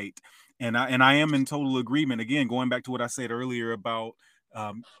or white. And I am in total agreement. Again, going back to what I said earlier about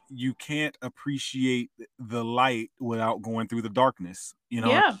you can't appreciate the light without going through the darkness. You know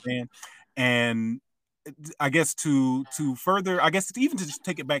what Yeah. I'm saying? And I guess to further, I guess even to just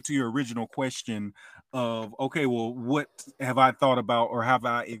take it back to your original question of, okay, well, what have I thought about, or have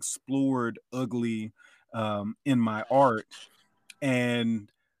I explored ugly in my art.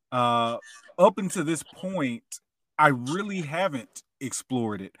 And up until this point, I really haven't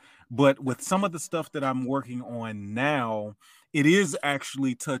explored it. But with some of the stuff that I'm working on now, it is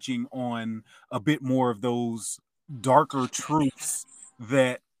actually touching on a bit more of those darker truths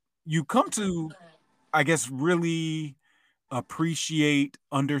that you come to, I guess, really appreciate,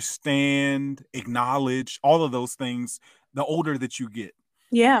 understand, acknowledge, all of those things the older that you get.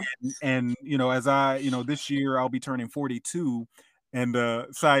 Yeah. And as this year I'll be turning 42. And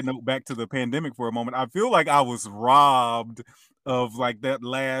side note, back to the pandemic for a moment, I feel like I was robbed of like that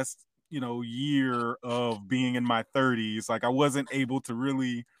last year of being in my 30s. Like I wasn't able to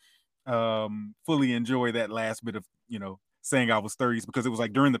really fully enjoy that last bit of saying I was 30s, because it was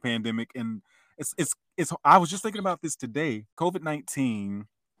like during the pandemic. And it's I was just thinking about this today. COVID-19,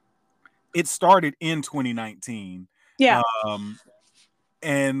 it started in 2019. Yeah.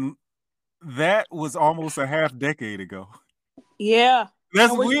 And that was almost a half decade ago. Yeah.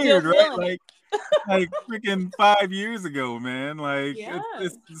 That's And we're weird, still right? feeling it. Like freaking 5 years ago, man. Like Yeah.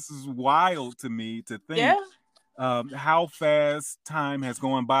 this is wild to me to think Yeah. how fast time has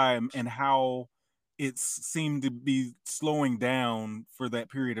gone by, and how it's seemed to be slowing down for that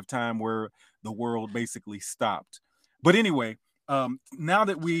period of time where the world basically stopped. But anyway, now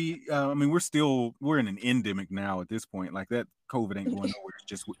that we're in an endemic now at this point. Like that COVID ain't going nowhere. It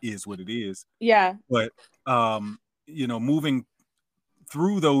just is what it is. Yeah. But moving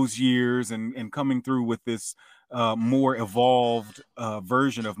through those years and coming through with this more evolved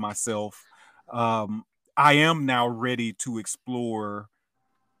version of myself, I am now ready to explore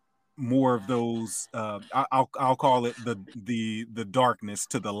more of those. I'll call it the darkness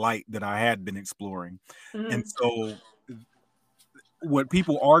to the light that I had been exploring. And so what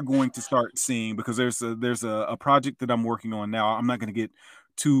people are going to start seeing, because there's a project that I'm working on now. I'm not going to get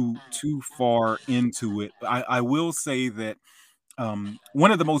too far into it, but I will say that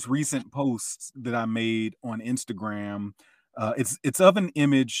one of the most recent posts that I made on Instagram, it's of an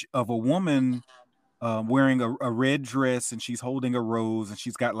image of a woman wearing a red dress, and she's holding a rose, and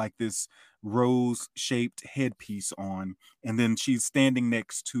she's got like this rose shaped headpiece on, and then she's standing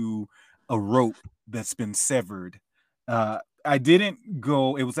next to a rope that's been severed. I didn't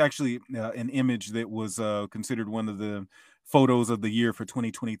go. It was actually an image that was considered one of the photos of the year for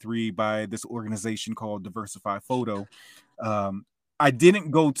 2023 by this organization called Diversify Photo. I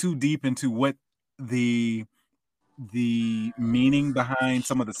didn't go too deep into what the meaning behind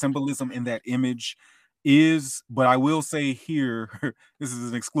some of the symbolism in that image is, but I will say here, this is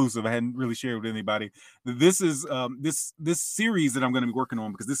an exclusive. I hadn't really shared with anybody. This is this series that I'm going to be working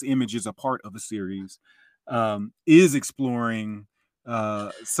on, because this image is a part of a series, is exploring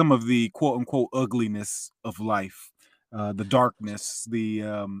some of the quote unquote ugliness of life, the darkness,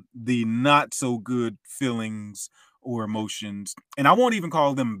 the not so good feelings or emotions. And I won't even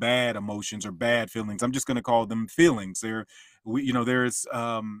call them bad emotions or bad feelings. I'm just going to call them feelings.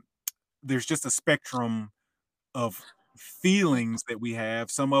 There's just a spectrum of feelings that we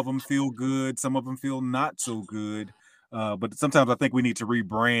have. Some of them feel good, some of them feel not so good. But sometimes I think we need to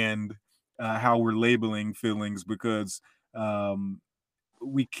rebrand how we're labeling feelings, because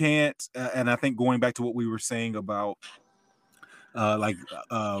we can't. And I think going back to what we were saying about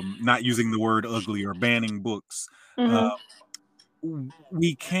not using the word ugly or banning books,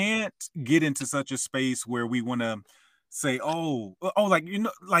 we can't get into such a space where we want to say, like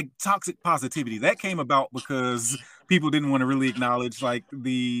like toxic positivity that came about because people didn't want to really acknowledge like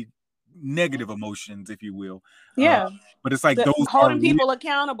the negative emotions, if you will. Yeah. But it's like those are holding people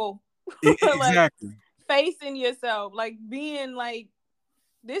accountable. Like exactly facing yourself, like being like,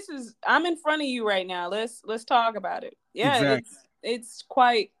 I'm in front of you right now. Let's talk about it. Yeah, exactly. It's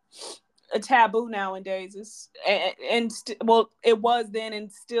quite a taboo nowadays. It was then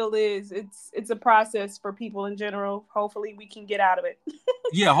and still is. It's a process for people in general. Hopefully we can get out of it.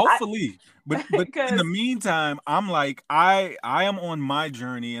 Yeah, hopefully. But in the meantime, I'm like, I am on my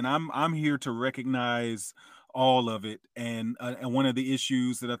journey, and I'm here to recognize all of it. And one of the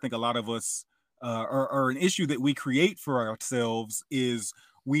issues that I think a lot of us or an issue that we create for ourselves is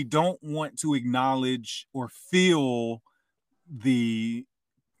we don't want to acknowledge or feel the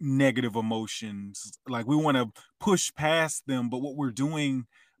negative emotions. Like we want to push past them, but what we're doing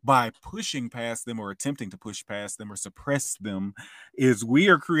by pushing past them or attempting to push past them or suppress them is we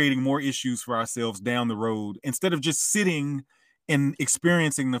are creating more issues for ourselves down the road, instead of just sitting and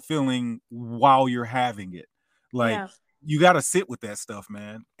experiencing the feeling while you're having it. Like you got to sit with that stuff,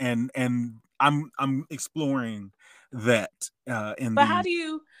 man. And I'm exploring that but how do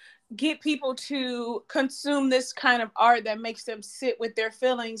you get people to consume this kind of art that makes them sit with their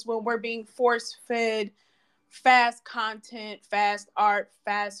feelings when we're being force fed fast content, fast art,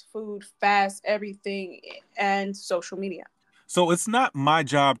 fast food, fast everything, and social media. So it's not my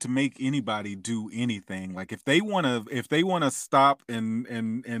job to make anybody do anything. Like if they wanna stop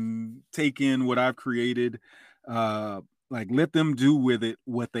and take in what I've created, like let them do with it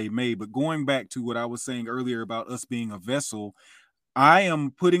what they may. But going back to what I was saying earlier about us being a vessel, I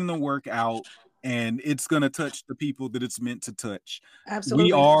am putting the work out and it's gonna touch the people that it's meant to touch.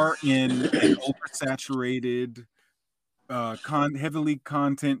 We Absolutely. are in an oversaturated, heavily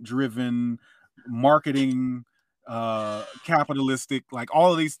content driven marketing, capitalistic, like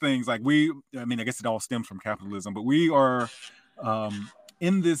all of these things, like I mean, I guess it all stems from capitalism, but we are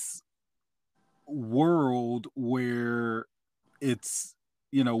in this world where it's,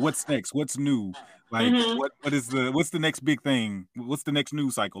 what's next, what's new, like Mm-hmm. what's the next big thing, what's the next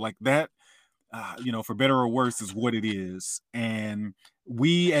news cycle, like that, for better or worse is what it is. And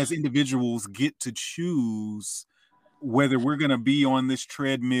we as individuals get to choose whether we're gonna be on this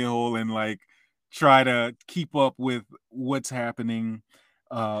treadmill and like try to keep up with what's happening,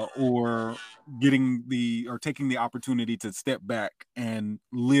 or taking the opportunity to step back and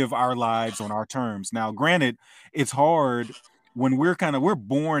live our lives on our terms. Now, granted, it's hard when we're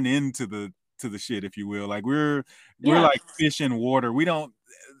born into the shit, if you will. Like we're Yeah. like fish in water. We don't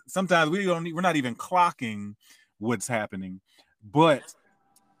sometimes we're not even clocking what's happening. But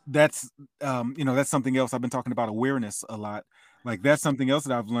that's that's something else. I've been talking about awareness a lot. Like that's something else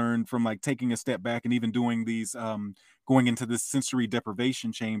that I've learned from like taking a step back and even doing these going into this sensory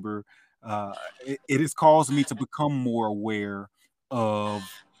deprivation chamber. It has caused me to become more aware of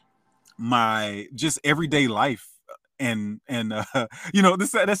my just everyday life. And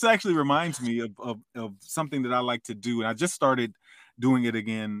this actually reminds me of something that I like to do, and I just started doing it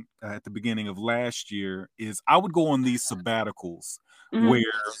again at the beginning of last year. Is I would go on these sabbaticals where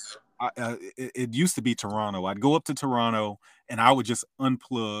Mm-hmm. it used to be Toronto. I'd go up to Toronto and I would just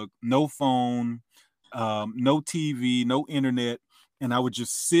unplug, no phone, no TV, no internet, and I would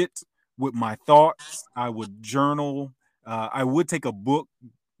just sit with my thoughts. I would journal. I would take a book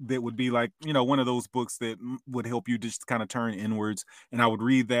that would be like, one of those books that would help you just kind of turn inwards, and I would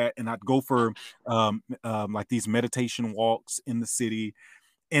read that, and I'd go for like these meditation walks in the city.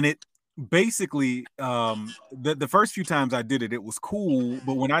 And it basically, the first few times I did it, it was cool,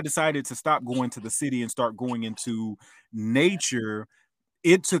 but when I decided to stop going to the city and start going into nature,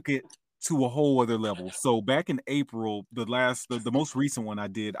 it took it to a whole other level. So back in April, the most recent one I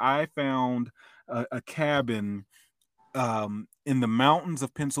did, I found a cabin in the mountains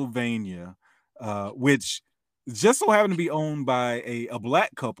of Pennsylvania, which just so happened to be owned by a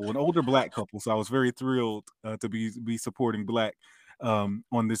black couple, an older black couple. So I was very thrilled to be supporting black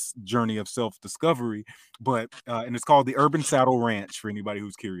on this journey of self discovery. But and it's called the Urban Saddle Ranch for anybody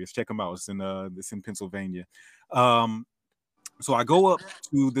who's curious. Check them out. It's in Pennsylvania. Um, so I go up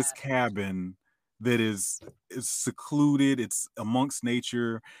to this cabin that is secluded. It's amongst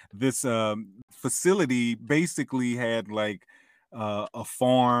nature. This facility basically had like a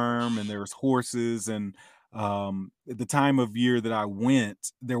farm, and there's horses. And at the time of year that I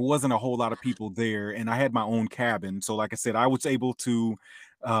went, there wasn't a whole lot of people there, and I had my own cabin. So, like I said, I was able to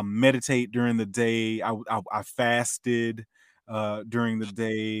meditate during the day. I fasted during the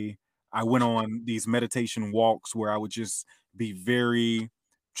day. I went on these meditation walks where I would just be very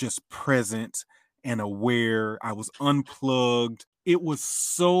just present and aware. I was unplugged. It was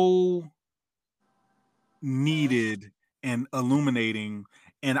so needed and illuminating.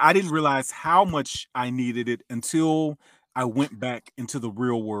 And I didn't realize how much I needed it until I went back into the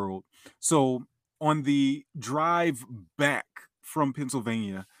real world. So on the drive back from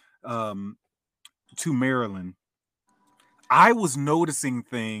Pennsylvania um, to Maryland, I was noticing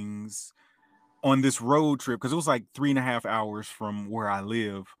things on this road trip because it was like 3.5 hours from where I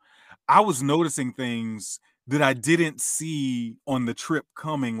live. I was noticing things that I didn't see on the trip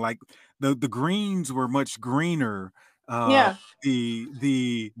coming. Like the greens were much greener. Uh, Yeah.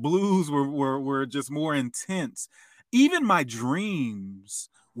 the blues were just more intense. Even my dreams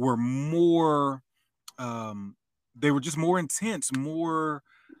were more they were just more intense, more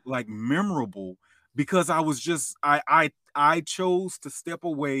like memorable, because I was just I chose to step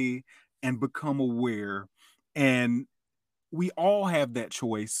away and become aware. And we all have that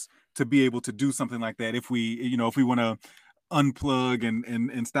choice to be able to do something like that if we want to unplug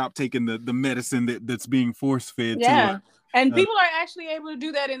and stop taking the medicine that's being force fed to us. Yeah. And Uh, people are actually able to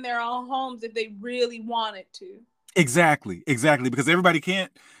do that in their own homes if they really wanted to. Exactly, because everybody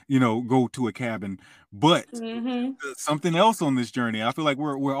can't, go to a cabin. But something else on this journey, I feel like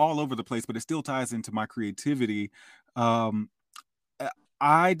we're all over the place, but it still ties into my creativity. Um,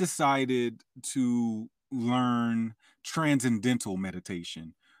 I decided to learn transcendental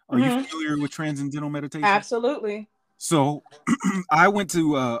meditation. Are you familiar with transcendental meditation? Absolutely. So I went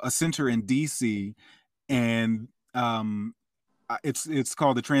to a center in DC, and it's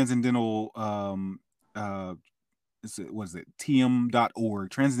called the Transcendental uh, what is it,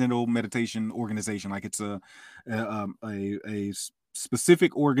 tm.org, Transcendental Meditation Organization. Like it's a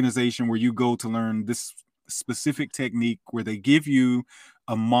specific organization where you go to learn this specific technique, where they give you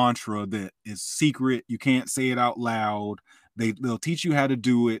a mantra that is secret, you can't say it out loud. They'll teach you how to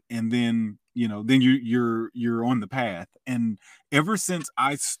do it, and then you're on the path. And ever since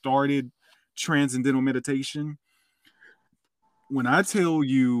I started transcendental meditation, when I tell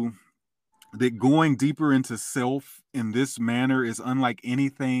you that going deeper into self in this manner is unlike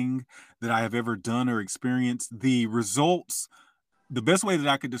anything that I have ever done or experienced, the results, the best way that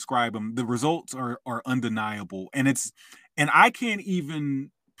I could describe them, the results are undeniable. And I can't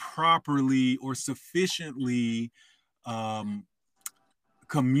even properly or sufficiently um,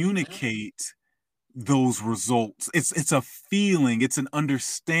 communicate those results. It's a feeling, it's an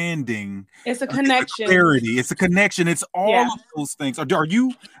understanding, It's a it's a connection. clarity, it's a connection, it's all of those things. Do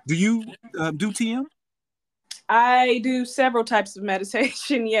you do TM? I do several types of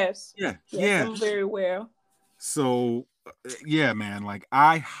meditation. Yes. Yeah. I'm very well. So yeah, man, like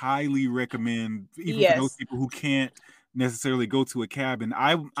I highly recommend, even for those people who can't necessarily go to a cabin.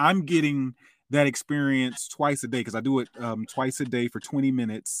 I'm getting that experience twice a day, because I do it twice a day for 20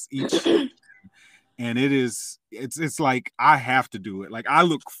 minutes each. And it's like I have to do it. Like I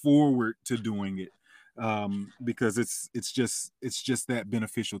look forward to doing it, because it's just that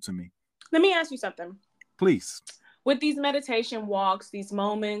beneficial to me. Let me ask you something. Please. With these meditation walks, these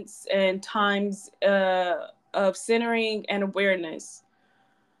moments and times of centering and awareness,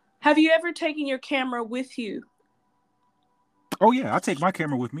 have you ever taken your camera with you? Oh yeah, I take my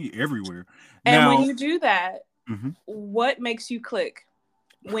camera with me everywhere. And Now, when you do that, what makes you click?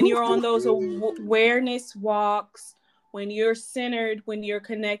 When you're on those awareness walks, when you're centered, when you're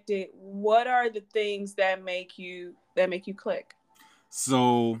connected, what are the things that make you click?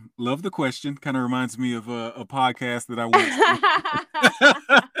 So, love the question. Kind of reminds me of a podcast that I once.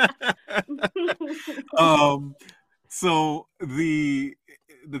 So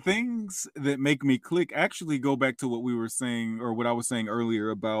the things that make me click actually go back to what we were saying, or what I was saying earlier,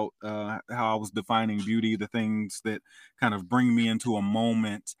 about how I was defining beauty, the things that kind of bring me into a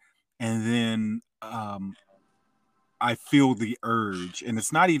moment, and then I feel the urge. And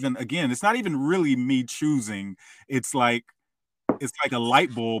it's not even really me choosing. It's like a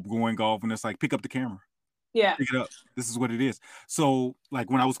light bulb going off, and it's like, pick up the camera. Yeah. Pick it up. This is what it is. So like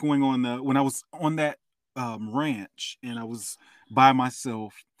when I was on that ranch, and I was by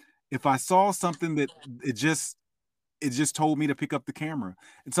myself, if I saw something that it just told me to pick up the camera.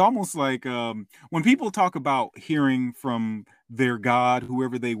 It's almost like when people talk about hearing from their God,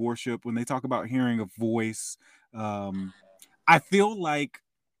 whoever they worship, when they talk about hearing a voice, I feel like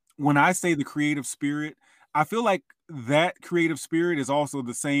when I say the creative spirit, I feel like that creative spirit is also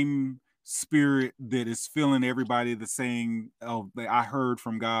the same spirit that is filling everybody, the saying, "Oh, I heard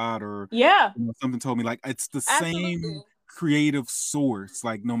from God," or something told me. Like it's the same creative source.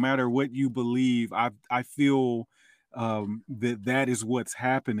 Like no matter what you believe, I feel that is what's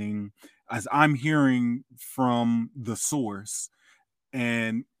happening, as I'm hearing from the source.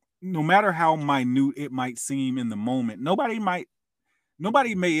 And no matter how minute it might seem in the moment, nobody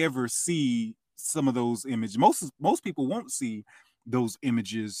may ever see some of those images. Most people won't see those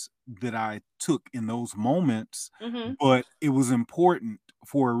images that I took in those moments, but it was important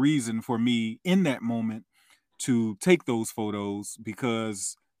for a reason for me in that moment to take those photos,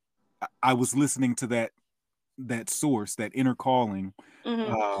 because I was listening to that source, that inner calling.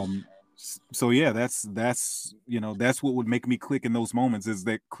 So yeah, that's what would make me click in those moments, is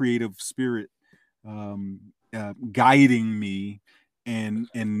that creative spirit guiding me and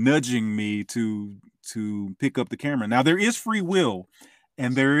nudging me to pick up the camera. Now there is free will,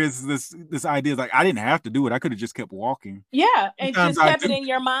 and there is this idea, like I didn't have to do it. I could have just kept walking. Yeah, and sometimes just kept it in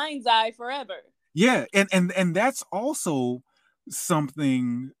your mind's eye forever. Yeah, and that's also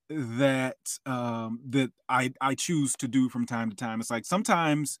something that that I choose to do from time to time. It's like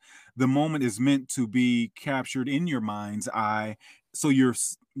sometimes the moment is meant to be captured in your mind's eye, so you're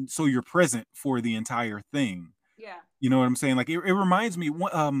present for the entire thing. Yeah. You know what I'm saying? Like it reminds me,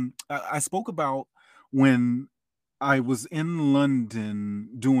 I spoke about when I was in London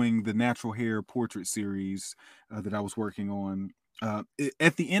doing the natural hair portrait series that I was working on.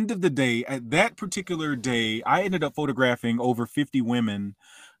 At the end of the day, at that particular day, I ended up photographing over 50 women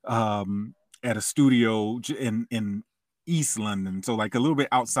um, at a studio in East London, so like a little bit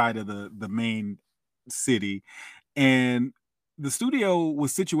outside of the main city. And the studio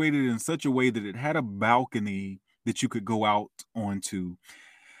was situated in such a way that it had a balcony that you could go out onto.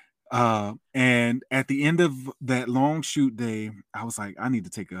 And at the end of that long shoot day, I was like, I need to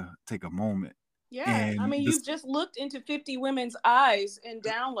take a moment. Yeah, I And mean, you've just looked into 50 women's eyes and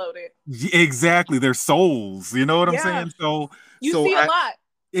downloaded. exactly, their souls. You know what I'm Yeah, saying? So you so see a lot.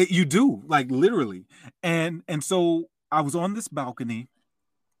 you do, like, literally. And so I was on this balcony,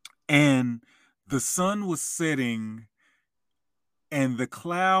 and the sun was setting, and the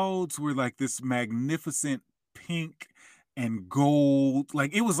clouds were like this magnificent pink and gold.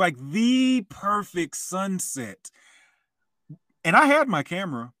 Like, it was like the perfect sunset. And I had my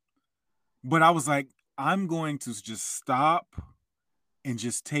camera, but I was like, I'm going to just stop and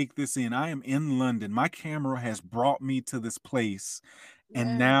just take this in. I am in London. My camera has brought me to this place.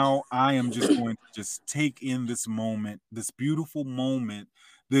 And Yes. now I am just going to just take in this moment, this beautiful moment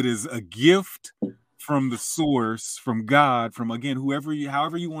that is a gift from the source, from God, from, again,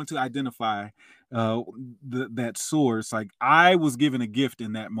 however you want to identify uh, that source. Like, I was given a gift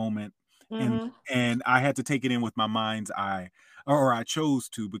in that moment, and Mm-hmm. and I had to take it in with my mind's eye, or I chose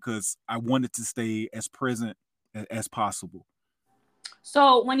to, because I wanted to stay as present as possible.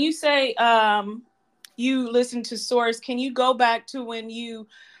 So when you say you listen to Source, can you go back to when you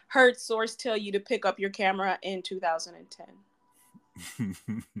heard Source tell you to pick up your camera in 2010?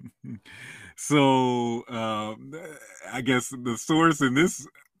 So I guess the source in this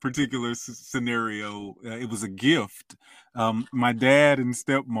particular scenario, it was a gift. My dad and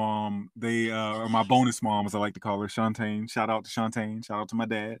stepmom, they or my bonus mom, as I like to call her, Shantae. Shout out to Shantae. Shout out to my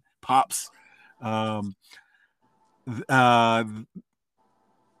dad, pops. Um, uh,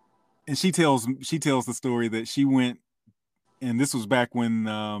 and she tells the story that she went, and this was back when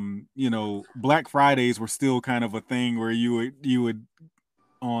Black Fridays were still kind of a thing, where you would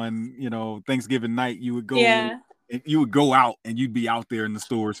on Thanksgiving night, Yeah. you would go out, and you'd be out there in the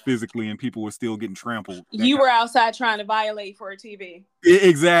stores physically, and people were still getting trampled, that You kind were outside trying to violate for a TV.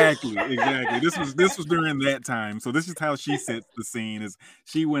 exactly. This was during that time. So this is how she sets the scene: is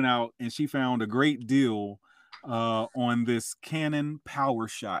she went out and she found a great deal on this Canon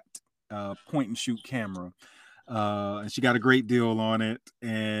PowerShot point and shoot camera. And she got a great deal on it,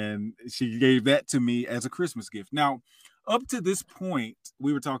 and she gave that to me as a Christmas gift. Now, up to this point,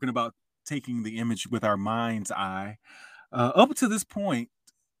 we were talking about taking the image with our mind's eye. Up to this point,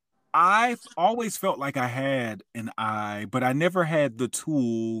 I've always felt like I had an eye, but I never had the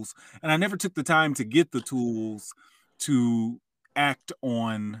tools, and I never took the time to get the tools to act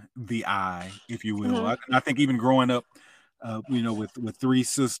on the eye, if you will. Mm-hmm. I think even growing up, with three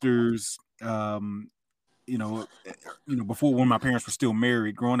sisters, you know, before, when my parents were still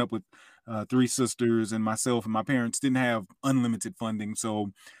married, growing up with three sisters and myself, and my parents didn't have unlimited funding,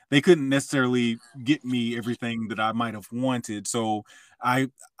 so they couldn't necessarily get me everything that I might have wanted. So I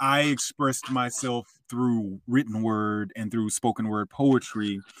I expressed myself through written word and through spoken word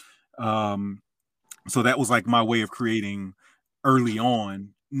poetry. Um, so that was like my way of creating early on.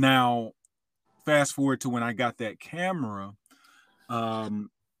 Now, fast forward to when I got that camera. Um,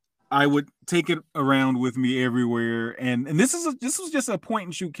 I would take it around with me everywhere, and this was just a point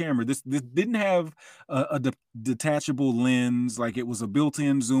and shoot camera. This didn't have a detachable lens, like it was a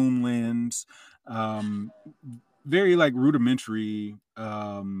built-in zoom lens. Um, Very like rudimentary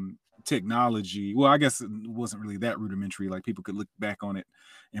technology. Well, I guess it wasn't really that rudimentary. Like, people could look back on it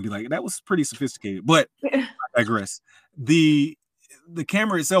and be like, that was pretty sophisticated. But I digress. The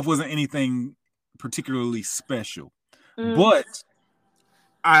camera itself wasn't anything particularly special, Mm-hmm. but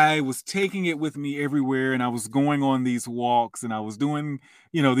I was taking it with me everywhere, and I was going on these walks, and I was doing,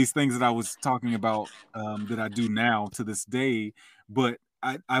 these things that I was talking about, that I do now to this day. But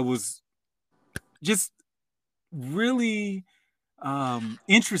I was just really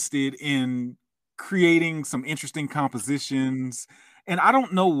interested in creating some interesting compositions. And I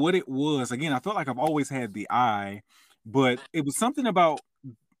don't know what it was. Again, I felt like I've always had the eye, but it was something about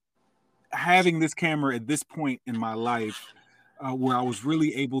having this camera at this point in my life, where I was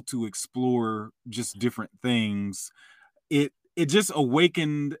really able to explore just different things. It just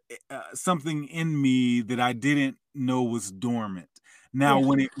awakened something in me that I didn't know was dormant. Now, Yeah.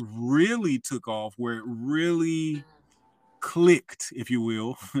 when it really took off, where it really clicked, if you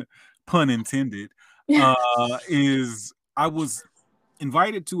will, pun intended, is I was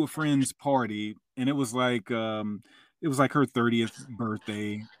invited to a friend's party, and it was like her 30th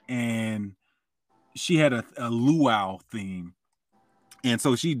birthday, and she had a luau theme. And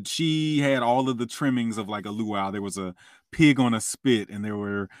so she had all of the trimmings of like a luau. There was a pig on a spit, and there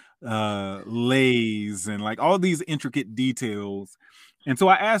were leis and like all these intricate details. And so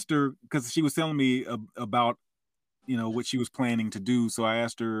I asked her, because she was telling me about what she was planning to do. So I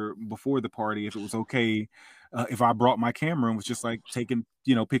asked her before the party if it was okay if I brought my camera and was just like taking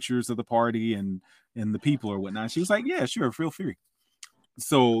pictures of the party and the people or whatnot. She was like, yeah, sure, feel free.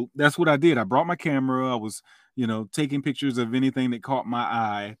 So that's what I did. I brought my camera. I was taking pictures of anything that caught my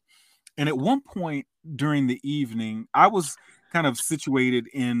eye. And at one point during the evening, I was kind of situated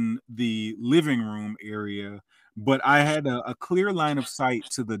in the living room area, but I had a clear line of sight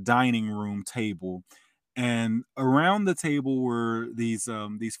to the dining room table. And around the table were these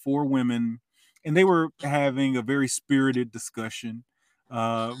four women, and they were having a very spirited discussion,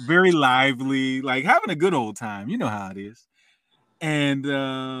 very lively, like having a good old time. You know how it is. And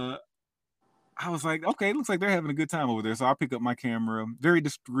I was like, okay, it looks like they're having a good time over there. So I pick up my camera very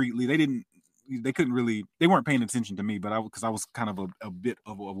discreetly. They weren't paying attention to me, but because I was kind of a bit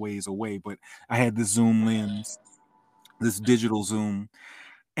of a ways away, but I had this zoom lens, this digital zoom.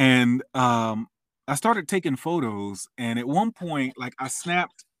 And I started taking photos. And at one point, like, I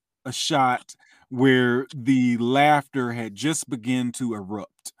snapped a shot where the laughter had just begun to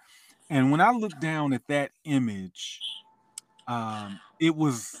erupt. And when I looked down at that image, it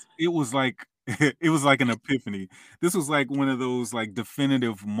was like it was like an epiphany. This was like one of those like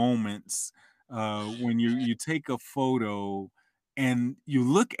definitive moments when you take a photo and you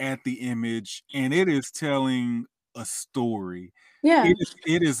look at the image and it is telling a story. Yeah.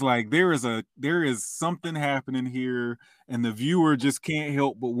 It is like there is something happening here, and the viewer just can't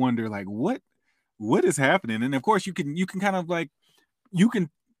help but wonder, like, what is happening. And of course you can kind of like, you can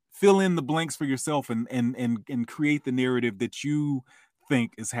fill in the blanks for yourself and create the narrative that you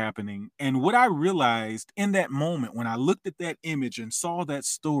think is happening. And what I realized in that moment when I looked at that image and saw that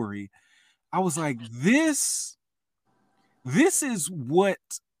story, I was like, this is what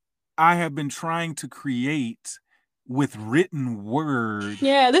I have been trying to create with written word.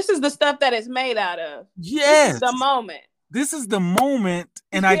 Yeah, this is the stuff that it's made out of. Yes. This is the moment. This is the moment.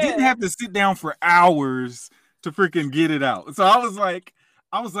 And I didn't have to sit down for hours to freaking get it out. So I was like,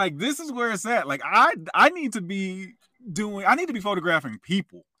 this is where it's at. Like, I need to be photographing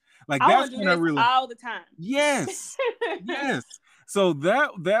people. Like, that's when I really all the time. Yes. Yes. So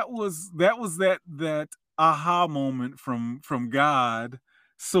that was that aha moment from God,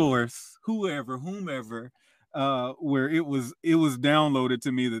 source, whomever, where it was downloaded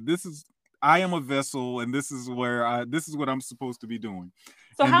to me that I am a vessel, and this is what I'm supposed to be doing.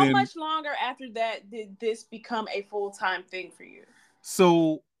 So how much longer after that did this become a full-time thing for you?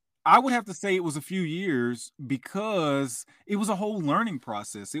 So I would have to say it was a few years, because it was a whole learning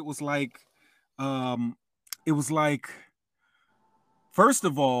process. It was like, first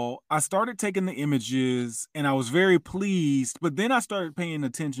of all, I started taking the images and I was very pleased, but then I started paying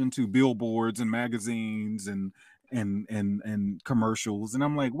attention to billboards and magazines and commercials. And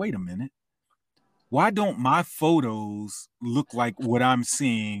I'm like, wait a minute. Why don't my photos look like what I'm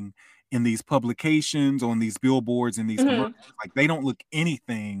seeing in these publications, on these billboards, and these commercials? Like, they don't look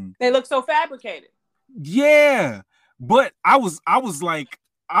anything. They look so fabricated. Yeah. But I was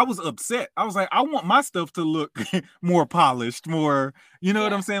upset. I was like, I want my stuff to look more polished, more,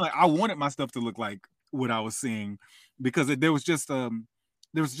 what I'm saying? Like, I wanted my stuff to look like what I was seeing, because there was just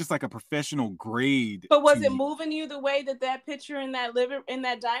like a professional grade. But was it moving you the way that picture in that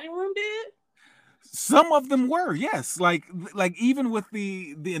dining room did? Some of them were, yes. Like even with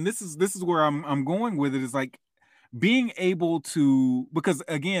the and this is where I'm going with it, is like being able to, because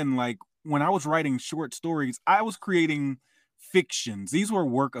again, like when I was writing short stories, I was creating fictions. These were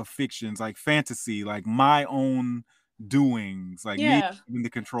work of fictions, like fantasy, like my own doings, like me having the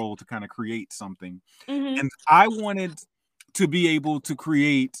control to kind of create something. And I wanted to be able to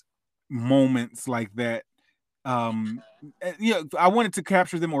create moments like that. I wanted to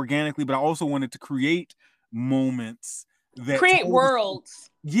capture them organically, but I also wanted to create moments that create worlds.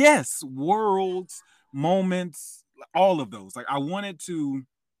 Yes, worlds, moments, all of those. Like, I wanted to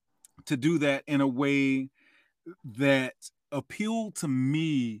do that in a way that appealed to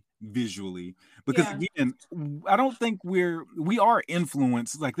me visually, because again, I don't think we are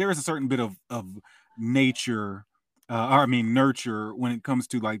influenced. Like, there is a certain bit of nature, nurture, when it comes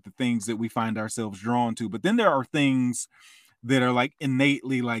to like the things that we find ourselves drawn to. But then there are things that are like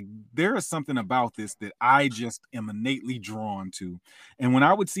innately, like, there is something about this that I just am innately drawn to. And when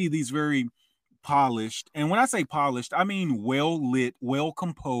I would see these very polished. And when I say polished, I mean well lit, well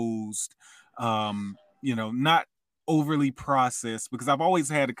composed, not overly processed, because I've always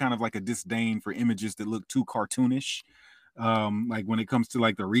had a kind of like a disdain for images that look too cartoonish. Like when it comes to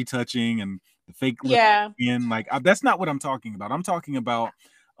like the retouching and the fake in, like that's not what I'm talking about. I'm talking about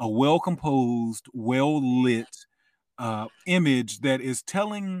a well composed, well lit image that is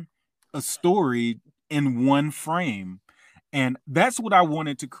telling a story in one frame. And that's what I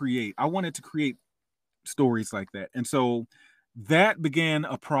wanted to create. I wanted to create stories like that. And so that began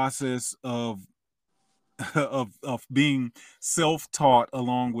a process of of being self-taught,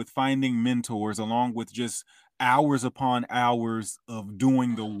 along with finding mentors, along with just hours upon hours of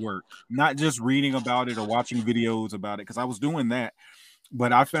doing the work, not just reading about it or watching videos about it, because I was doing that.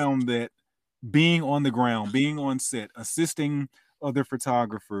 But I found that being on the ground, being on set, assisting other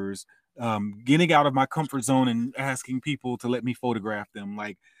photographers, getting out of my comfort zone and asking people to let me photograph them,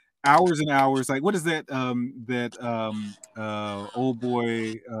 like hours and hours. Like, what is that old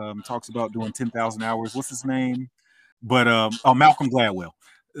boy talks about doing 10,000 hours? What's his name? But Malcolm Gladwell.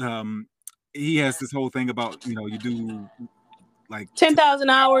 Um, he has this whole thing about, you do like 10,000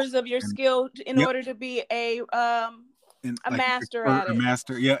 hours of your skill in order to be a like master at it. A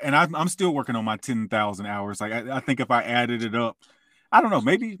master, yeah. And I'm still working on my 10,000 hours. Like I think if I added it up, I don't know,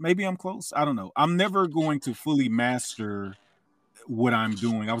 maybe I'm close. I don't know. I'm never going to fully master what I'm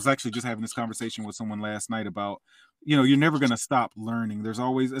doing. I was actually just having this conversation with someone last night about, you're never going to stop learning. There's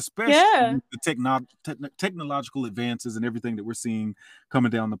always, especially with the technological advances and everything that we're seeing coming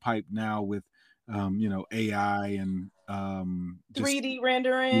down the pipe now with, AI and 3D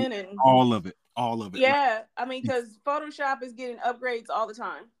rendering and all of it. Yeah, I mean, because Photoshop is getting upgrades all the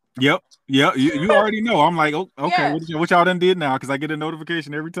time. Yep. Yeah, you already know. I'm like, okay, what y'all done did now? Because I get a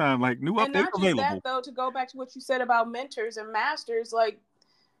notification every time, like new update available. And not just that, though. To go back to what you said about mentors and masters, like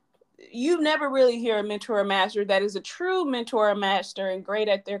you never really hear a mentor or master that is a true mentor or master and great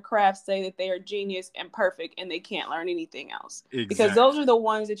at their craft say that they are genius and perfect and they can't learn anything else. Exactly. Because those are the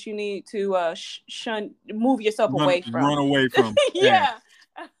ones that you need to move yourself away from. Run away from. Yeah.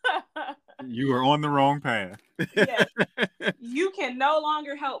 You are on the wrong path. Yes. You can no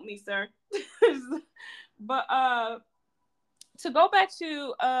longer help me, sir. But to go back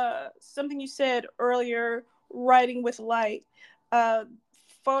to something you said earlier, writing with light,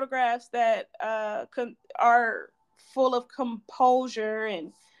 photographs that are full of composure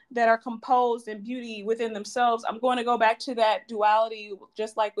and that are composed and beauty within themselves. I'm going to go back to that duality,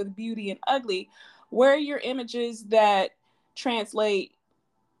 just like with beauty and ugly. Where are your images that translate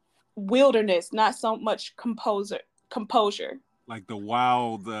wilderness, not so much composure? Like the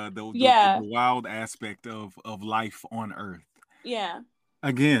wild, the wild aspect of life on Earth. Yeah.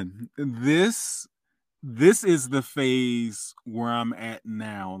 Again, this is the phase where I'm at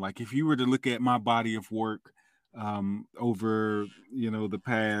now. Like if you were to look at my body of work over, the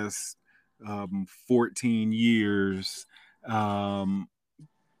past 14 years, there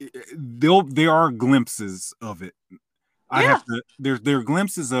are glimpses of it. There are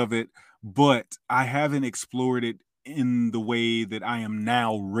glimpses of it, but I haven't explored it in the way that I am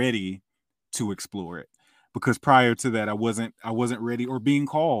now ready to explore it. Because prior to that, I wasn't ready or being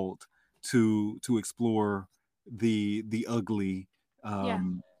called to explore the ugly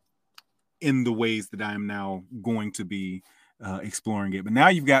in the ways that I am now going to be exploring it. But now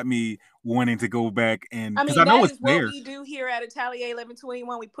you've got me wanting to go back and I know that is what we do here at Atelier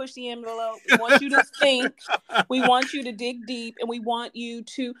 1121. We push the envelope. We want you to think. We want you to dig deep, and we want you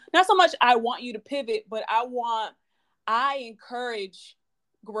to not so much. I want you to pivot, but I encourage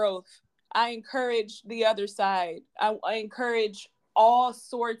growth. I encourage the other side. I encourage all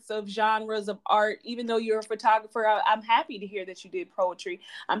sorts of genres of art. Even though you're a photographer, I'm happy to hear that you did poetry.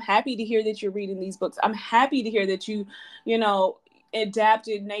 I'm happy to hear that you're reading these books. I'm happy to hear that you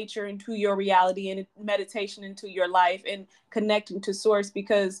adapted nature into your reality and meditation into your life and connecting to source.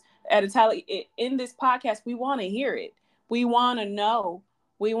 Because at Atelier, in this podcast, we want to hear it. We want to know.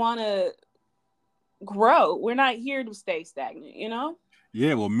 We want to grow. We're not here to stay stagnant,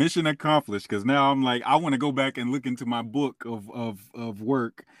 Yeah, well, mission accomplished. Because now I'm like, I want to go back and look into my book of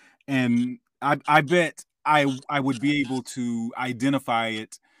work, and I bet I would be able to identify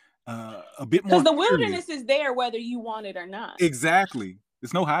it a bit more. Because the wilderness is there, whether you want it or not. Exactly.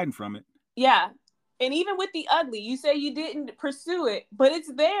 There's no hiding from it. Yeah, and even with the ugly, you say you didn't pursue it, but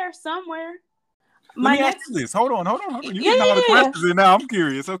it's there somewhere. Let me ask you this. Hold on. You getting all the questions in now. I'm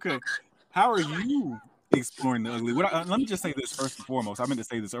curious. Okay, how are you exploring the ugly? Let me just say this first and foremost. I meant to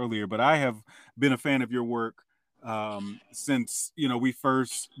say this earlier, but I have been a fan of your work since we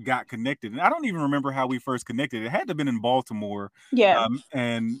first got connected. And I don't even remember how we first connected. It had to have been in Baltimore. Yeah.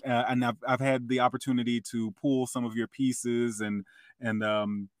 And I've had the opportunity to pull some of your pieces, and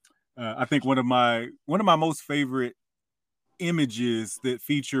I think one of my most favorite images that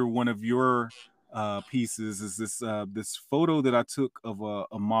feature one of your pieces is this photo that I took of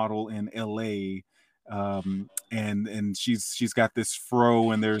a model in LA. And she's got this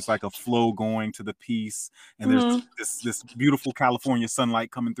fro, and there's like a flow going to the piece, and there's this beautiful California sunlight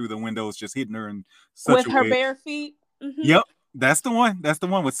coming through the windows, just hitting her in such With a her way. bare feet. Yep, that's the one. That's the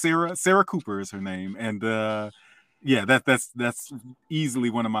one with Sarah Cooper is her name, and yeah, that's easily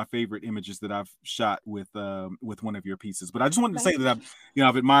one of my favorite images that I've shot with one of your pieces. But I just wanted to say that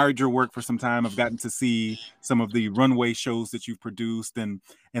I've admired your work for some time. I've gotten to see some of the runway shows that you've produced, and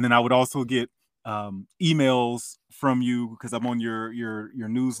then I would also get emails from you because I'm on your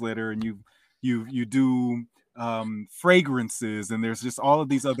newsletter, and you do fragrances, and there's just all of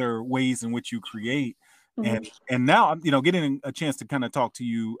these other ways in which you create. And now I'm getting a chance to kind of talk to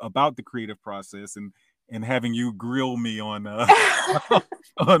you about the creative process, and having you grill me on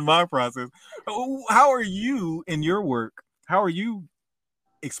on my process. How are you in your work? How are you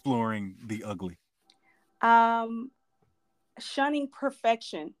exploring the ugly? Shunning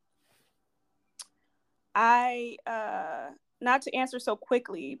perfection. I not to answer so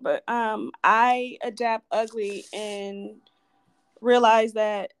quickly, but I adapt ugly and realize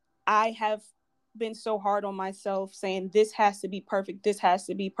that I have been so hard on myself saying this has to be perfect, this has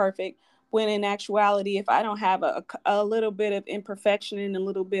to be perfect, when in actuality, if I don't have a little bit of imperfection and a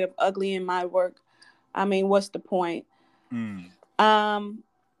little bit of ugly in my work, I mean, what's the point?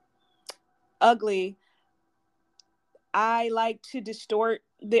 Ugly, I like to distort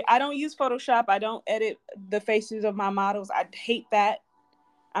I don't use Photoshop. I don't edit the faces of my models. I hate that.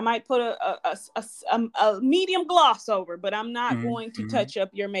 I might put a medium gloss over, but I'm not going to touch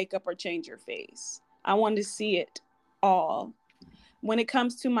up your makeup or change your face. I want to see it all. When it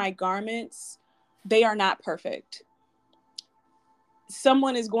comes to my garments, they are not perfect.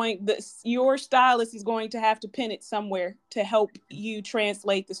 Your stylist is going to have to pin it somewhere to help you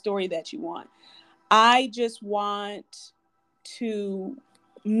translate the story that you want. I just want to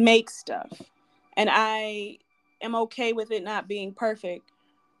make stuff, and I am okay with it not being perfect.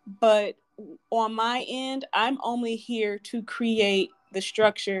 But on my end, I'm only here to create the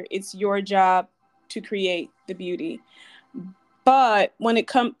structure. It's your job to create the beauty. But when it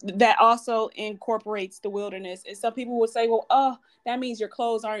comes, that also incorporates the wilderness. And some people will say, well, oh, that means your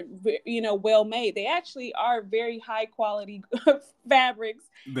clothes aren't, well made. They actually are very high quality fabrics.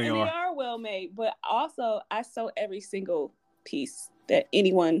 They are well made. But also, I sew every single piece that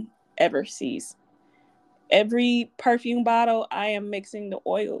anyone ever sees. Every perfume bottle, I am mixing the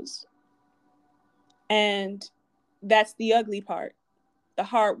oils. And that's the ugly part. The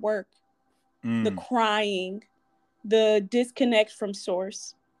hard work, the crying, the disconnect from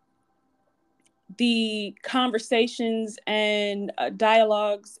source, the conversations and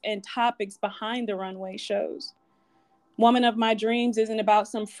dialogues and topics behind the runway shows. Woman of My Dreams isn't about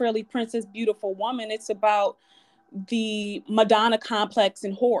some frilly princess, beautiful woman. It's about the Madonna complex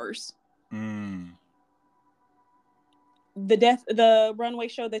and whores. The runway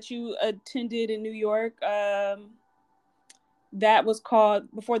show that you attended in New York, that was called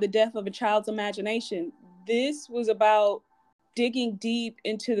Before the Death of a Child's Imagination. This was about digging deep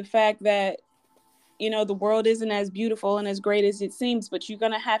into the fact that, the world isn't as beautiful and as great as it seems, but you're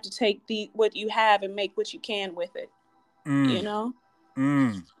going to have to take what you have and make what you can with it, You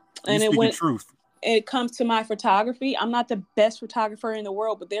And speaking truth. It comes to my photography. I'm not the best photographer in the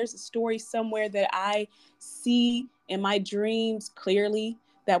world, but there's a story somewhere that I see in my dreams clearly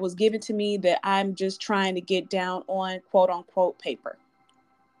that was given to me that I'm just trying to get down on quote unquote paper.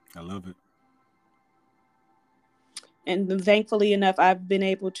 I love it. And thankfully enough, I've been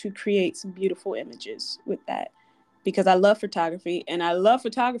able to create some beautiful images with that because I love photography and I love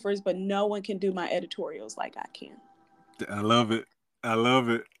photographers, but no one can do my editorials like I can. I love it. I love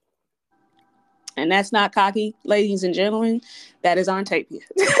it. And that's not cocky, ladies and gentlemen. That is on tape.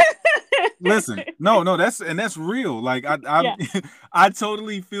 Listen, no, that's real. Like I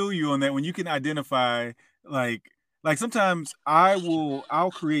totally feel you on that. When you can identify, like sometimes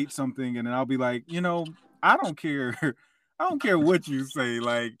I'll create something and then I'll be like, I don't care, I don't care what you say.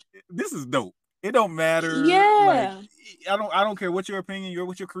 Like, this is dope. It don't matter. Yeah. Like, I don't care what your opinion,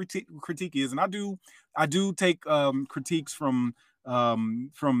 what your critique is, and I do take critiques from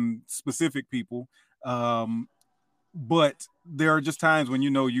specific people. But there are just times when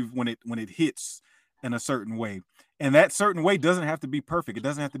when it hits in a certain way, and that certain way doesn't have to be perfect. It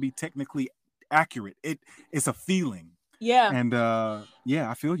doesn't have to be technically accurate. It's a feeling. Yeah. And yeah,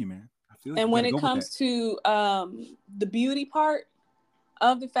 I feel you, man. I feel you. And You when gotta it go with comes to the beauty part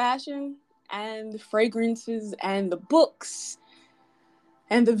of the fashion and the fragrances and the books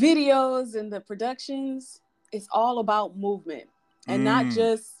and the videos and the productions, it's all about movement. And not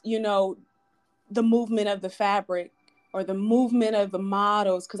just, you know, the movement of the fabric or the movement of the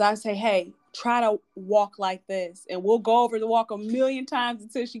models. Because I say, hey, try to walk like this. And we'll go over the walk a million times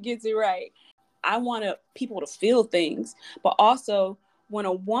until she gets it right. I want people to feel things. But also, when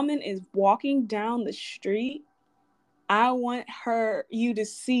a woman is walking down the street, I want you to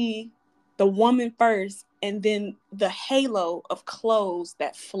see the woman first and then the halo of clothes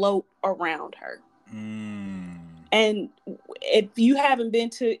that float around her. And if you haven't been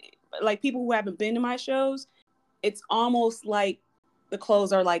to, like, people who haven't been to my shows, it's almost like the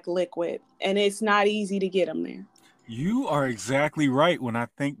clothes are like liquid and it's not easy to get them there. You are exactly right. When I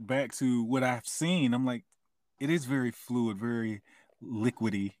think back to what I've seen, I'm like, it is very fluid, very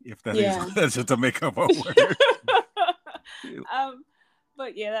liquidy, if that is just to make up a word.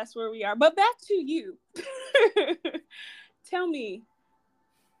 But yeah, that's where we are. But back to you. Tell me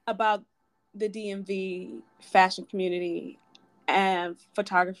about the DMV fashion community and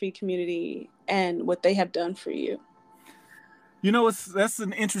photography community and what they have done for you. You know, that's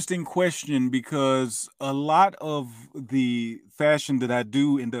an interesting question, because a lot of the fashion that I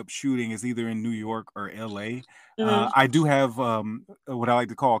do end up shooting is either in New York or LA. I do have what I like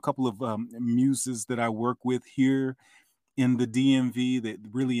to call a couple of muses that I work with here in the DMV that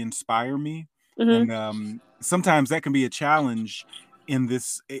really inspire me. And sometimes that can be a challenge in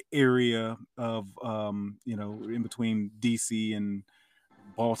this area of, you know, in between DC and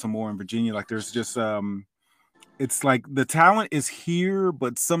Baltimore and Virginia. Like, there's just it's like the talent is here,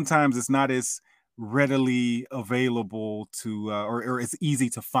 but sometimes it's not as readily available to or as easy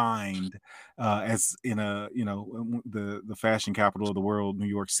to find as in a, you know, the fashion capital of the world, New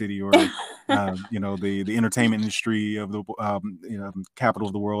York City, or you know, the entertainment industry of the you know, capital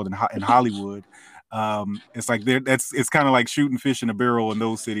of the world in Hollywood. It's like it's kind of like shooting fish in a barrel in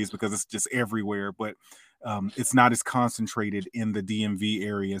those cities, because it's just everywhere, but it's not as concentrated in the DMV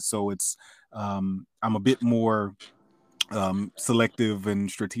area. So it's I'm a bit more selective and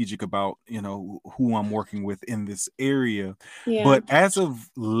strategic about, you know, who I'm working with in this area. But as of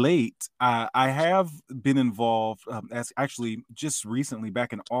late, I have been involved, as actually just recently,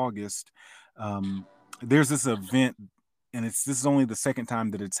 back in August, there's this event, and this is only the second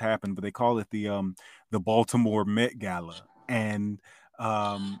time that it's happened, but they call it the Baltimore Met Gala. And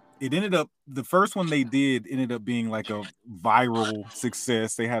it ended up, the first one they did ended up being like a viral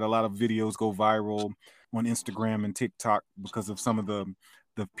success. They had a lot of videos go viral on Instagram and TikTok because of some of the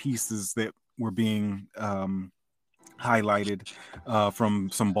pieces that were being highlighted from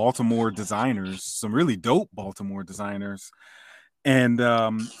some Baltimore designers, some really dope Baltimore designers. And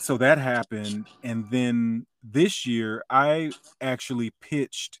so that happened. And then this year I actually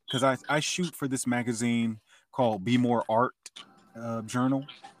pitched, because I shoot for this magazine called Be More Art Journal.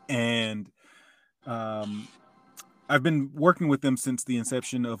 And I've been working with them since the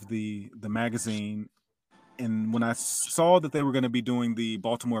inception of the magazine. And when I saw that they were going to be doing the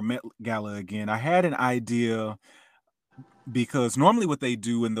Baltimore Met Gala again, I had an idea, because normally what they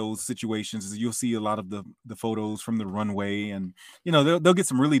do in those situations is you'll see a lot of the photos from the runway, and, you know, they'll get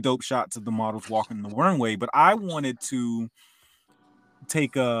some really dope shots of the models walking the runway. But I wanted to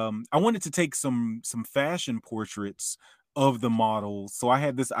take some fashion portraits of the models. So I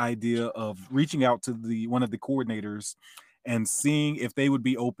had this idea of reaching out to one of the coordinators and seeing if they would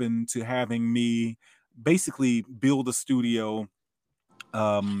be open to having me basically build a studio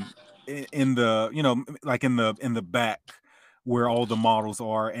in the, you know, like in the back where all the models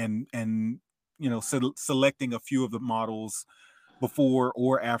are, and you know, selecting a few of the models before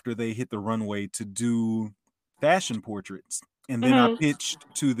or after they hit the runway to do fashion portraits. And then I pitched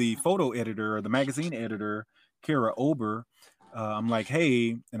to the photo editor, or the magazine editor, Kara Ober. I'm like,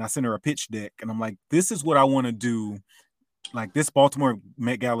 hey, and I sent her a pitch deck, and I'm like, this is what I want to do. Like, this Baltimore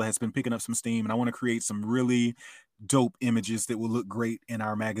Met Gala has been picking up some steam, and I want to create some really dope images that will look great in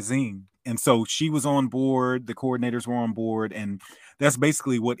our magazine. And so she was on board, the coordinators were on board, and that's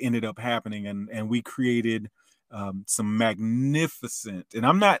basically what ended up happening. And we created some magnificent,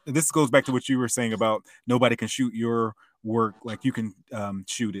 and this goes back to what you were saying about nobody can shoot your work like you can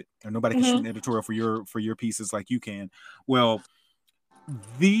shoot it, or nobody can shoot an editorial for your pieces like you can. Well,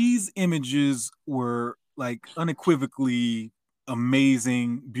 these images were like unequivocally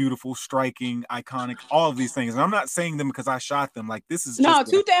amazing, beautiful, striking, iconic, all of these things. And I'm not saying them because I shot them. Like, this is just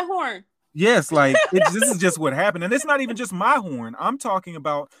toot that horn. Yes, like this is just what happened. And it's not even just my horn. I'm talking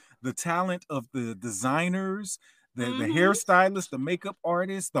about the talent of the designers, the hairstylists, the makeup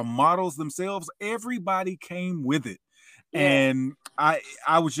artists, the models themselves, everybody came with it. Yeah. And I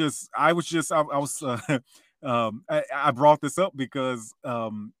brought this up because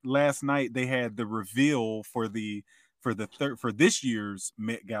last night they had the reveal for this year's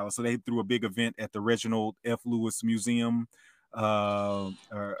Met Gala. So they threw a big event at the Reginald F. Lewis Museum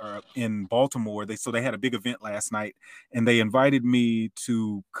in Baltimore. They had a big event last night, and they invited me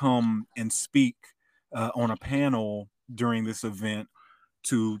to come and speak on a panel during this event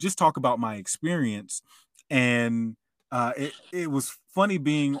to just talk about my experience. And it was funny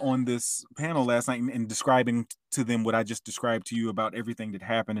being on this panel last night and describing to them what I just described to you about everything that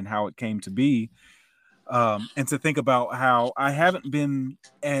happened and how it came to be. And to think about how I haven't been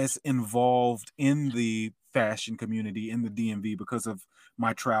as involved in the fashion community in the DMV because of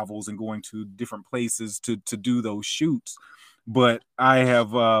my travels and going to different places to do those shoots. But I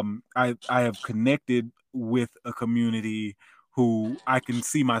have connected with a community who I can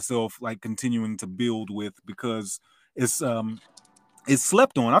see myself like continuing to build with, because it's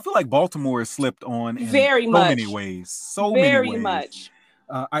slept on. I feel like Baltimore is slept on in many ways. So many ways.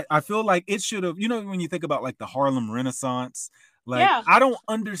 I feel like it should have, when you think about like the Harlem Renaissance, like I don't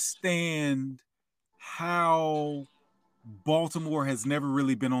understand how Baltimore has never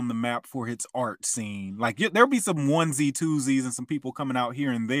really been on the map for its art scene. Like there'll be some onesie, twosies and some people coming out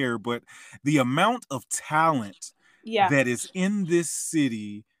here and there, but the amount of talent that is in this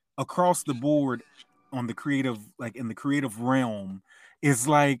city across the board on the creative, like in the creative realm, is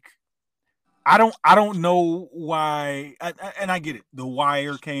like, I don't know why, and I get it. The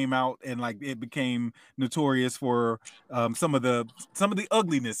Wire came out and like it became notorious for some of the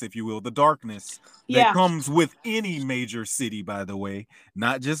ugliness, if you will, the darkness that comes with any major city, by the way,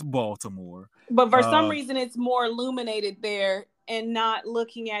 not just Baltimore. But for some reason, it's more illuminated there, and not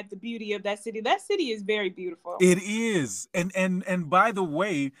looking at the beauty of that city. That city is very beautiful. It is. And by the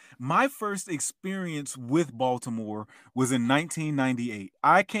way, my first experience with Baltimore was in 1998.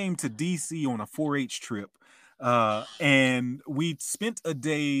 I came to DC on a 4-H trip, and we spent a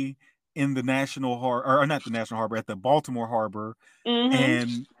day in the National Harbor, or not the National Harbor, at the Baltimore Harbor.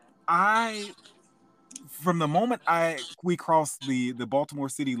 And from the moment we crossed the Baltimore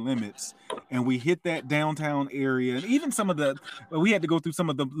city limits and we hit that downtown area, and even we had to go through some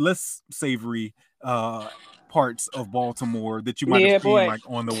of the less savory parts of Baltimore that you might have seen like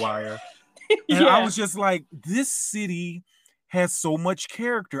on The Wire. And I was just like, this city has so much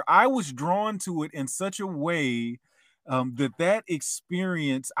character. I was drawn to it in such a way that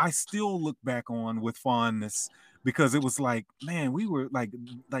experience I still look back on with fondness, because it was like, man, we were like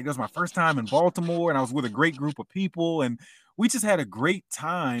that was my first time in Baltimore, and I was with a great group of people, and we just had a great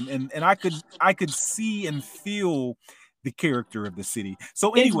time, and I could see and feel the character of the city.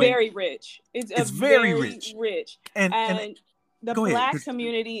 So anyway, it's very rich. It's very rich. And the Black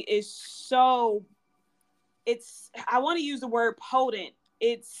community is so, I want to use the word potent.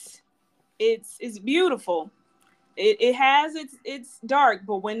 It's beautiful. It has its dark,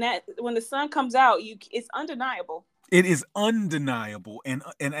 but when the sun comes out, it's undeniable. It is undeniable, and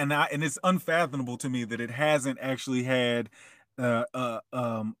it's unfathomable to me that it hasn't actually had a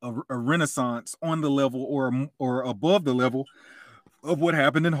renaissance on the level or above the level of what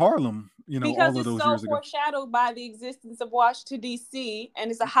happened in Harlem. Because all of those it's so years ago. foreshadowed by the existence of Washington D.C.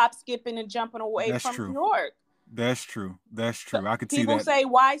 and it's a hop, skipping, and jumping away from New York. That's true. I could see that. People say,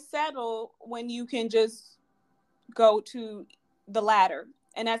 why settle when you can just go to the ladder?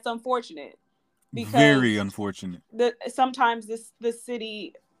 And that's unfortunate. Because very unfortunate. Sometimes the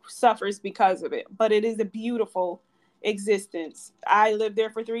city suffers because of it, but it is a beautiful existence. I lived there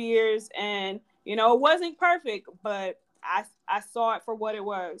for 3 years, and it wasn't perfect, but I saw it for what it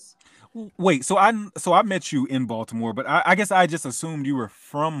was. Wait, so I met you in Baltimore, but I guess I just assumed you were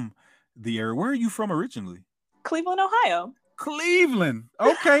from the area. Where are you from originally? Cleveland, Ohio. Cleveland.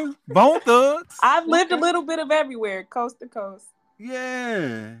 Okay. Bone Thugs. I've lived a little bit of everywhere, coast to coast.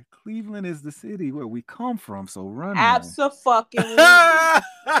 Yeah. Cleveland is the city where we come from, so run. Abso-fucking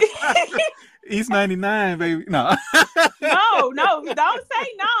East 99, baby. No. No, don't say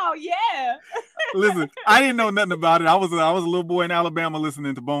no. Yeah. Listen, I didn't know nothing about it. I was a little boy in Alabama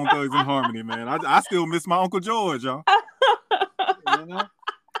listening to Bone Thugs and Harmony, man. I still miss my Uncle George, y'all.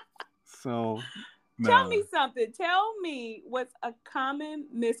 So tell me something. Tell me what's a common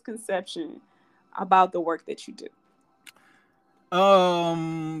misconception about the work that you do.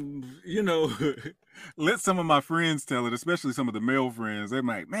 Let some of my friends tell it, especially some of the male friends. They're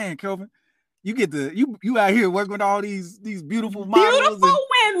like, man, Kelvin, you get you out here working with all these beautiful models. Beautiful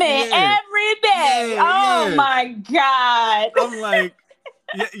women every day. My God. I'm like,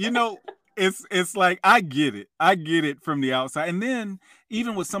 Yeah, it's like I get it from the outside, and then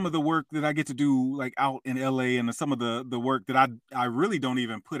even with some of the work that I get to do, like out in LA, and some of the work that I really don't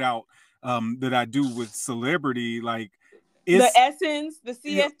even put out, that I do with celebrity, like The it's Essence, the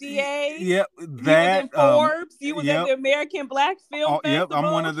CFDA. yeah, You was that in Forbes. You was at yep. the American Black Film Yep, I'm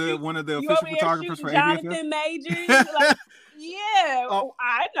Festival. one of the You over official there photographers shooting for ABFF. Jonathan Majors. Like, yeah, uh,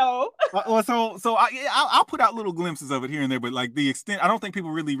 I know. well, so I'll put out little glimpses of it here and there, but like the extent, I don't think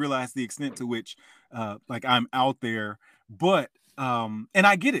people really realize the extent to which, like I'm out there. But and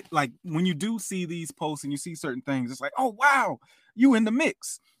I get it. Like when you do see these posts and you see certain things, it's like, oh wow, you in the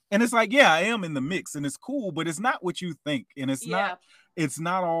mix, and it's like, yeah, I am in the mix, and it's cool, but it's not what you think, and it's not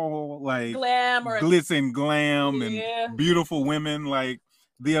all like Glam or glitz and glam and yeah. beautiful women. Like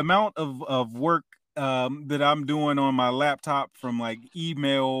the amount of work that I'm doing on my laptop, from like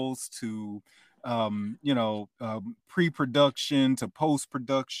emails to pre-production to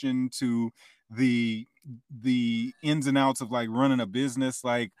post-production to the ins and outs of like running a business,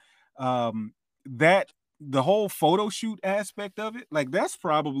 like that the whole photo shoot aspect of it, like that's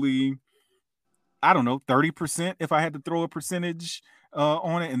probably, I don't know, 30% if I had to throw a percentage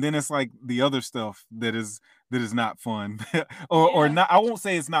on it. And then it's like the other stuff that is not fun. or not, I won't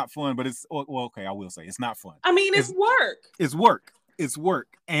say it's not fun, but well, okay, I will say it's not fun. I mean, it's work. It's work. It's work.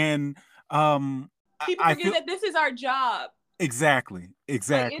 And people forget that this is our job. Exactly.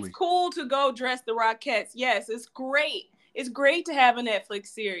 Like, it's cool to go dress the Rockettes. Yes, it's great. It's great to have a Netflix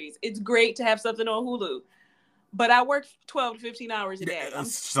series. It's great to have something on Hulu. But I work 12 to 15 hours a day.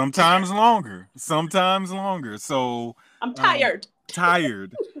 Sometimes longer. So I'm tired.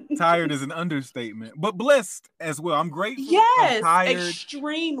 Tired is an understatement, but blessed as well. I'm grateful. Yes, I'm tired.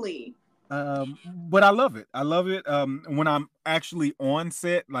 Extremely. But I love it. When I'm actually on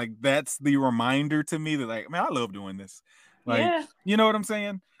set, like that's the reminder to me that, like, man, I love doing this. Like, you know what I'm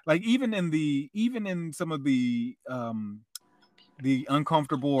saying? Like even in some of the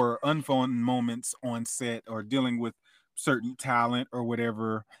uncomfortable or unfun moments on set, or dealing with certain talent or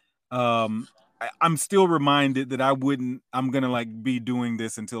whatever, I'm still reminded that I'm gonna like be doing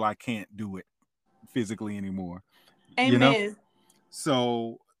this until I can't do it physically anymore. Amen. You know?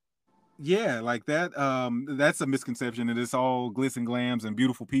 So yeah, like that. That's a misconception that it's all glitz and glams and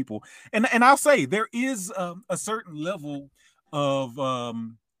beautiful people. And I'll say there is a certain level of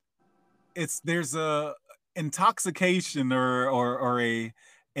there's a intoxication or a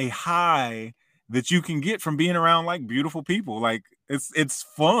high that you can get from being around like beautiful people. Like it's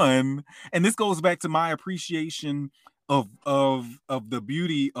fun, and this goes back to my appreciation of the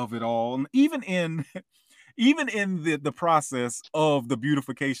beauty of it all, and even in the process of the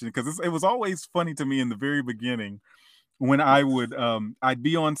beautification, because it was always funny to me in the very beginning when I would I'd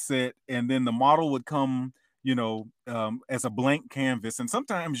be on set, and then the model would come, as a blank canvas, and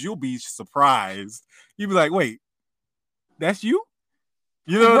sometimes you'll be surprised. You'll be like, wait, that's you?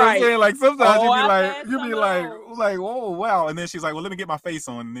 You know what I'm saying? Like sometimes you'll be like, whoa, wow. And then she's like, well, let me get my face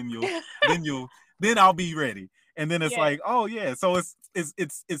on, and then then I'll be ready. And then it's like, oh yeah. So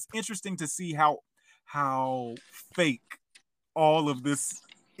it's interesting to see how fake all of this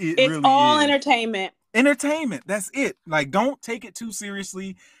it's really all is. Entertainment. That's it. Like, don't take it too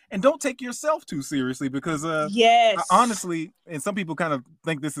seriously, and don't take yourself too seriously, because honestly, and some people kind of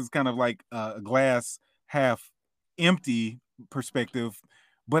think this is kind of like a glass half empty perspective,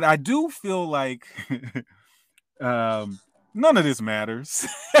 but I do feel like none of this matters.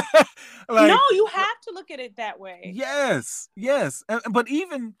 No, you have to look at it that way. Yes. But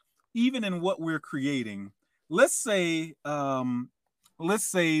even in what we're creating, let's say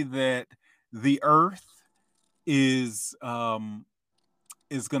that the earth is gonna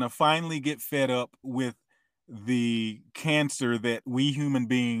finally get fed up with the cancer that we human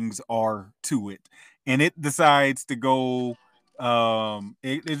beings are to it, and it decides to go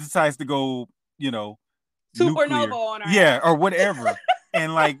it decides to go supernova on our ass. Or whatever.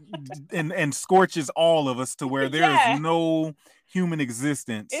 And like and scorches all of us to where there is no human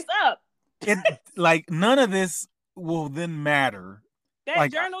existence. It's up. It like none of this will then matter.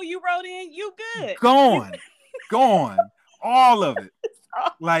 That journal you wrote in, you good. Gone. All of it.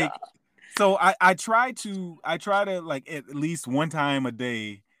 Like, so I try to like at least one time a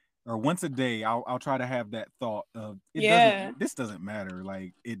day or once a day, I'll try to have that thought of this doesn't matter.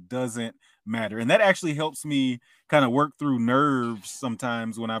 Like, it doesn't matter. And that actually helps me kind of work through nerves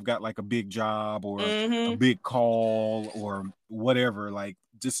sometimes when I've got like a big job or a big call or whatever. Like,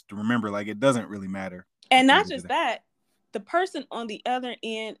 just to remember, like, it doesn't really matter. And not just that, the person on the other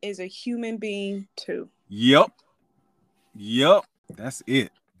end is a human being too. Yep. That's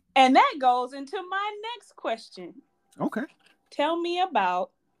it. And that goes into my next question. Okay. tell me about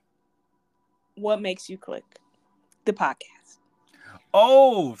What Makes You Click, the podcast.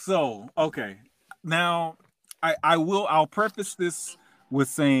 Oh, so okay. Now, I'll preface this with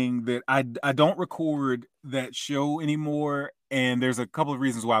saying that I don't record that show anymore, and there's a couple of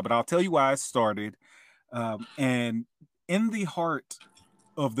reasons why, but I'll tell you why I started. And in the heart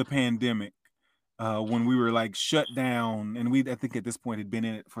of the pandemic, when we were like shut down, and I think at this point had been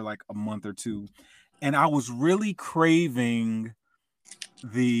in it for like a month or two, and I was really craving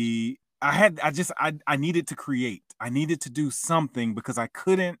the I needed to create. I needed to do something because I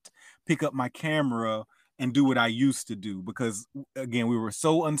couldn't pick up my camera and do what I used to do because again, we were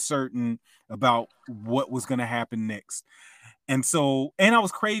so uncertain about what was going to happen next. And so, and I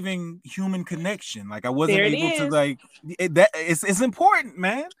was craving human connection. Like I wasn't There it able to is. like it's important,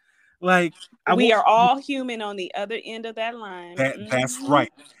 man. Like We are all human on the other end of that line. That's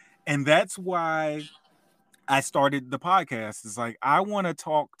right. And that's why I started the podcast. It's like I want to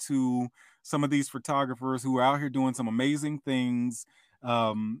talk to some of these photographers who are out here doing some amazing things,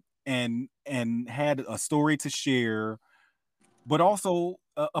 and had a story to share, but also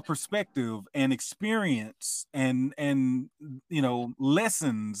a perspective and experience and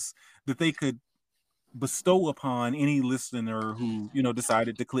lessons that they could bestow upon any listener who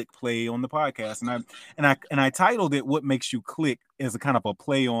decided to click play on the podcast. And I titled it "What Makes You Click" as a kind of a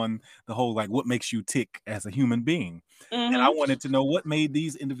play on the whole like what makes you tick as a human being. And I wanted to know what made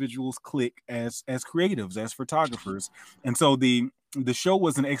these individuals click as creatives, as photographers. And so the show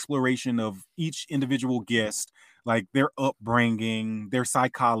was an exploration of each individual guest, like their upbringing, their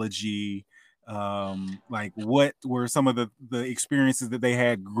psychology, like what were some of the experiences that they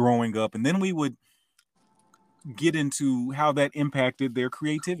had growing up, and then we would get into how that impacted their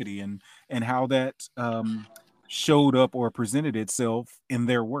creativity and how that showed up or presented itself in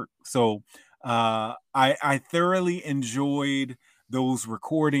their work. So I thoroughly enjoyed those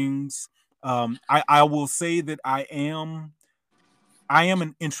recordings. I will say that I am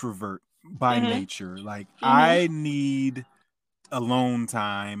an introvert by nature. Like I need alone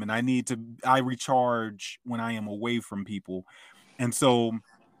time, and I recharge when I am away from people. And so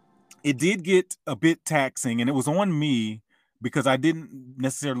it did get a bit taxing, and it was on me because I didn't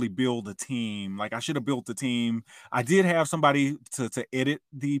necessarily build a team. Like I should have built a team. I did have somebody to edit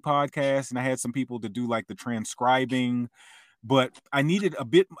the podcast, and I had some people to do like the transcribing, but I needed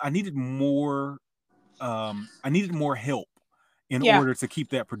more help in order to keep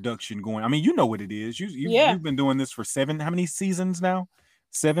that production going. I mean, you know what it is. You've been doing this for how many seasons now?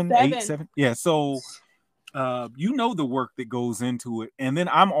 7, 8, 7. Yeah. So the work that goes into it. And then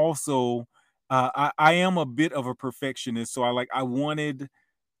I'm also I am a bit of a perfectionist, so I wanted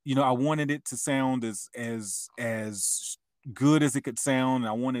it to sound as good as it could sound.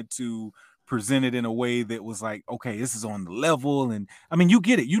 I wanted to present it in a way that was like, okay, this is on the level. And I mean, you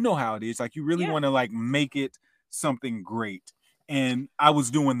get it, you know how it is. Like you really want to like make it something great. And I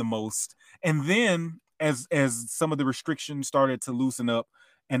was doing the most. And then as some of the restrictions started to loosen up,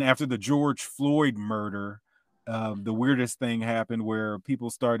 and after the George Floyd murder, the weirdest thing happened where people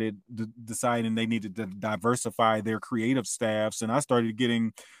started deciding they needed to diversify their creative staffs. And I started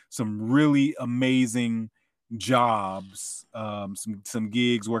getting some really amazing jobs, some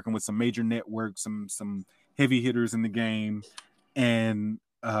gigs working with some major networks, some heavy hitters in the game. And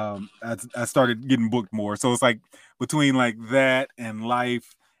I started getting booked more. So it's like between like that and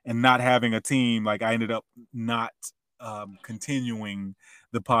life and not having a team, like I ended up not continuing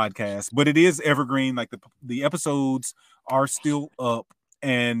the podcast. But it is evergreen. Like the episodes are still up.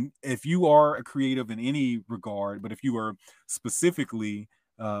 And if you are a creative in any regard, but if you are specifically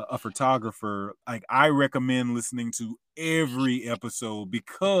a photographer, like I recommend listening to every episode,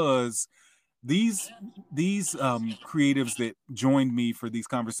 because these creatives that joined me for these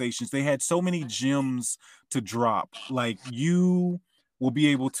conversations, they had so many gems to drop. Like you will be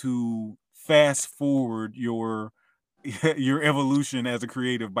able to fast forward your evolution as a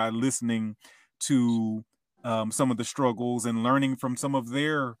creative by listening to some of the struggles and learning from some of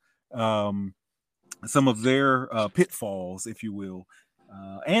their pitfalls, if you will,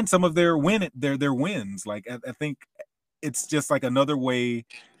 and some of their wins. Like I think it's just like another way.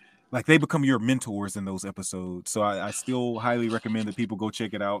 Like they become your mentors in those episodes. So I still highly recommend that people go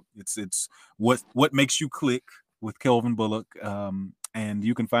check it out. It's what makes you click with Kevin Bulluck, and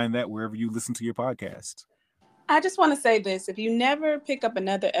you can find that wherever you listen to your podcast. I just want to say this. If you never pick up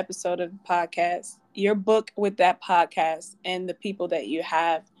another episode of the podcast, your book with that podcast and the people that you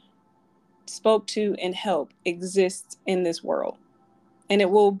have spoke to and helped exists in this world. And it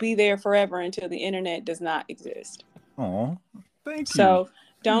will be there forever until the internet does not exist. Oh, thank you. So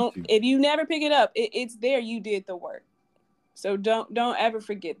if you never pick it up, it's there. You did the work. So don't ever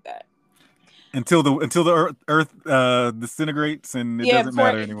forget that. Until the earth disintegrates and it doesn't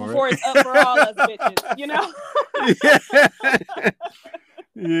matter anymore, before it's up for all us bitches, you know. Yeah.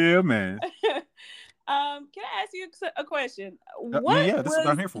 Yeah, man. Can I ask you a question? Yeah, this is what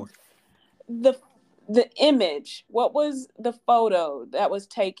I'm here for. The the image? What was the photo that was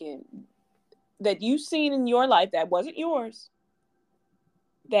taken that you seen in your life that wasn't yours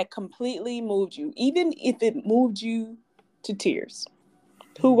that completely moved you, even if it moved you to tears?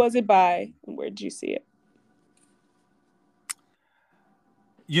 Who was it by, and where did you see it?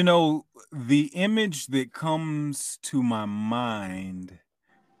 You know, the image that comes to my mind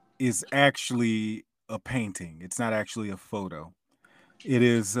is actually a painting. It's not actually a photo. It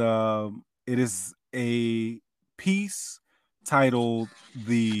is a piece titled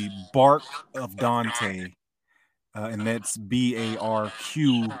 "The Bark of Dante," and that's Barque,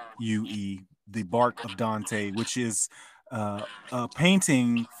 "The Bark of Dante," which is a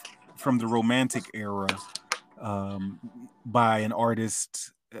painting from the Romantic era um, by an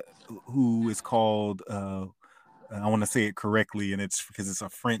artist who is called I want to say it correctly, and it's because it's a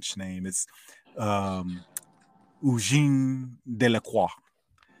French name. It's um, Eugene Delacroix.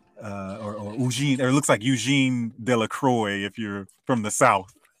 Or Eugene, or it looks like Eugene Delacroix if you're from the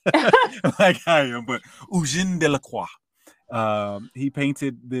South, like I am, but Eugene Delacroix. He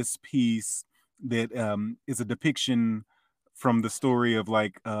painted this piece that is a depiction from the story of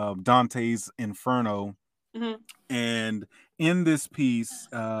like Dante's Inferno. Mm-hmm. And in this piece,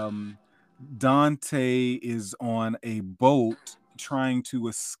 Dante is on a boat trying to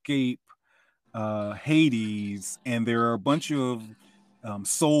escape Hades, and there are a bunch of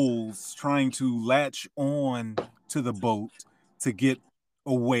souls trying to latch on to the boat to get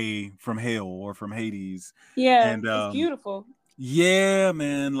away from hell or from Hades. Yeah, and it's beautiful. Yeah,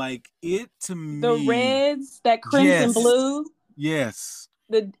 man, like it to me. The reds, that crimson blue. Yes.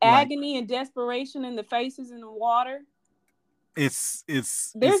 The agony and desperation in the faces in the water. There's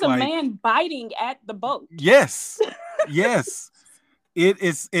a man biting at the boat. Yes. Yes. It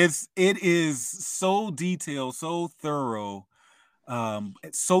is so detailed, so thorough,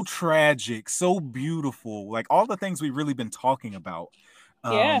 it's so tragic, so beautiful, like all the things we've really been talking about.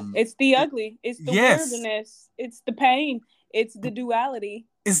 It's the ugly, it's the wilderness, it's the pain, it's the duality.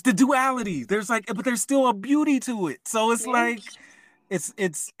 There's like, but there's still a beauty to it. So it's like it's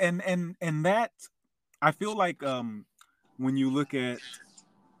and that I feel like when you look at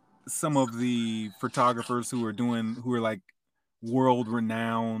some of the photographers who are like world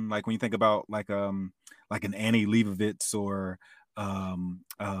renowned, like when you think about like an Annie Leibovitz or I'm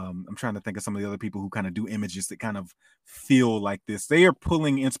trying to think of some of the other people who kind of do images that kind of feel like this. They are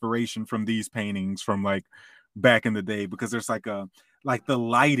pulling inspiration from these paintings from like back in the day, because there's like the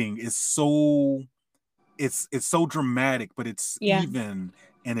lighting is so it's so dramatic, but it's even,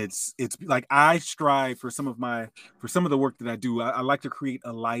 and it's like I strive for some of the work that I do. I like to create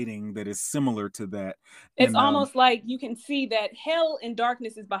a lighting that is similar to that. It's almost like you can see that hell and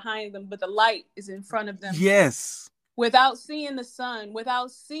darkness is behind them, but the light is in front of them. Yes. Without seeing the sun, without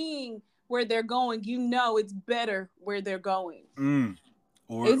seeing where they're going, you know it's better where they're going. It's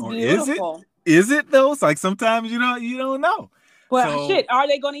beautiful. Is it though? It's like sometimes you don't know. Well, shit, are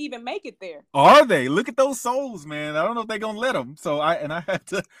they going to even make it there? Are they? Look at those souls, man. I don't know if they're going to let them. So I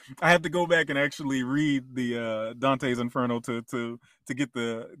have to go back and actually read the Dante's Inferno to get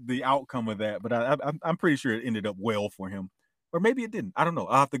the outcome of that. But I'm pretty sure it ended up well for him, or maybe it didn't. I don't know.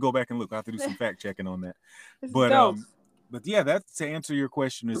 I'll have to go back and look. I will have to do some fact checking on that. But yeah, that's, to answer your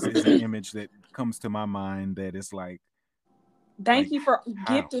question, is an image that comes to my mind that is like. Thank you for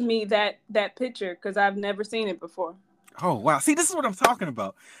gifting me that picture, because I've never seen it before. Oh, wow. See, this is what I'm talking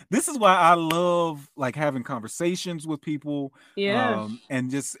about. This is why I love like having conversations with people, and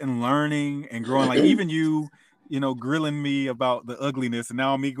learning and growing. Like even you grilling me about the ugliness, and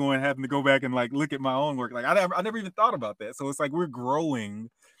now me having to go back and like look at my own work. Like I never even thought about that. So it's like we're growing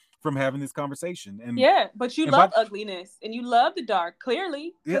from having this conversation. And but you love ugliness and you love the dark,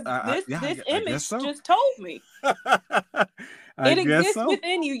 clearly. This image just told me. It exists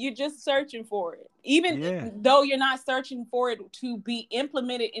within you. You're just searching for it. Even though you're not searching for it to be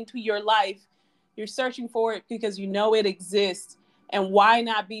implemented into your life, you're searching for it because you know it exists. And why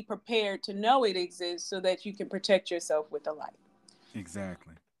not be prepared to know it exists so that you can protect yourself with the light?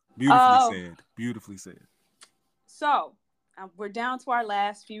 Exactly. Beautifully said. Beautifully said. So we're down to our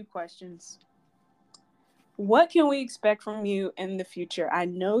last few questions. What can we expect from you in the future? I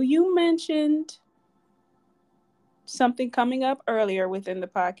know you mentioned something coming up earlier within the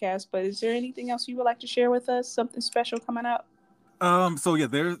podcast, but is there anything else you would like to share with us? Something special coming up? So yeah,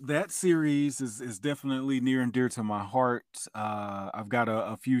 that series is definitely near and dear to my heart. I've got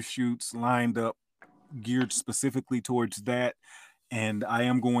a few shoots lined up geared specifically towards that, and I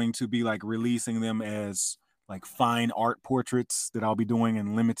am going to be like releasing them as like fine art portraits that I'll be doing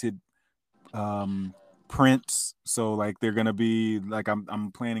in limited um prints. So like they're gonna be like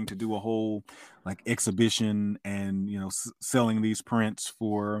I'm planning to do a whole like exhibition and selling these prints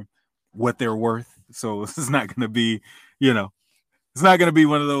for what they're worth. So this is not gonna be, you know, it's not gonna be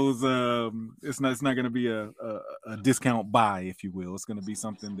one of those. It's not gonna be a discount buy, if you will. It's gonna be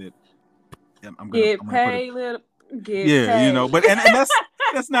something that Get I'm gonna put a paid, little. Get yeah, paid. but and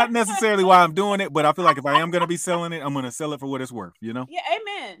that's not necessarily why I'm doing it, but I feel like if I am gonna be selling it, I'm gonna sell it for what it's worth, you know. Yeah,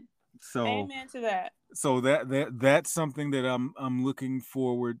 amen. So Amen to that. so that's something that I'm looking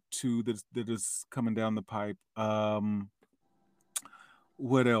forward to that is coming down the pipe.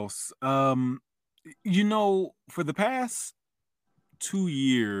 What else? For the past 2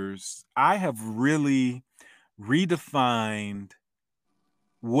 years, I have really redefined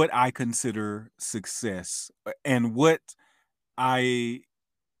what I consider success and what I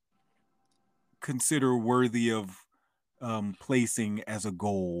consider worthy of placing as a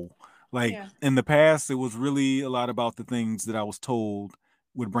goal. Like in the past, it was really a lot about the things that I was told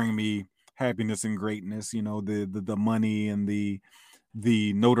would bring me happiness and greatness. The money and the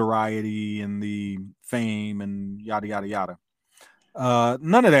notoriety and the fame and yada yada yada.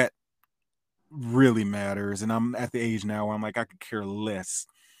 None of that really matters, and I'm at the age now where I'm like I could care less.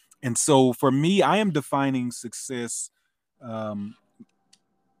 And so for me, I am defining success um,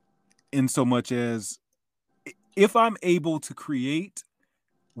 in so much as if I'm able to create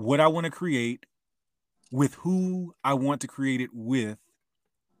what I want to create with who I want to create it with,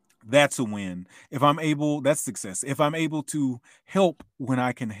 that's a win. If I'm able, that's success. If I'm able to help when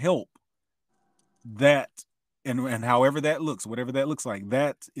I can help, that and however that looks, whatever that looks like,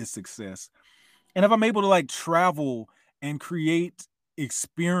 that is success. And if I'm able to like travel and create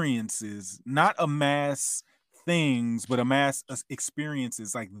experiences, not amass things, but amass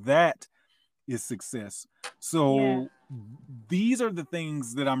experiences, like that is success. So these are the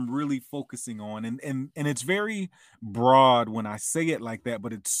things that I'm really focusing on, and it's very broad when I say it like that,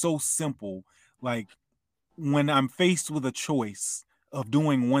 but it's so simple. Like when I'm faced with a choice of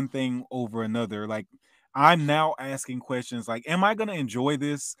doing one thing over another, like I'm now asking questions like, am I going to enjoy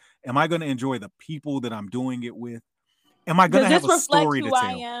this? Am I going to enjoy the people that I'm doing it with? Am I going Does to have this a reflect story to who I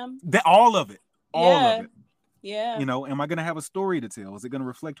tell? am? All of it. All of Yeah. it. Yeah. Am I going to have a story to tell? Is it going to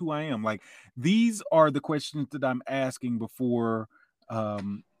reflect who I am? Like these are the questions that I'm asking before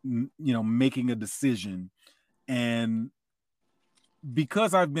making a decision. And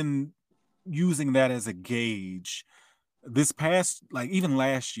because I've been using that as a gauge, this past, like even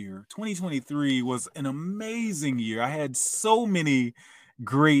last year, 2023 was an amazing year. I had so many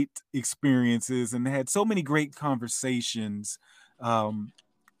great experiences and had so many great conversations.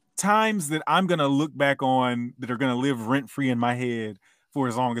 Times that I'm going to look back on that are going to live rent free in my head for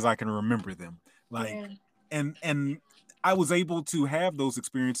as long as I can remember them. Like, and I was able to have those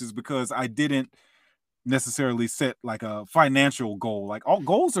experiences because I didn't necessarily set like a financial goal. Like all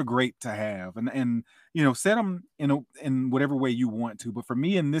goals are great to have and set them in whatever way you want to. But for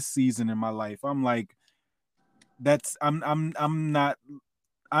me in this season in my life, I'm like, I'm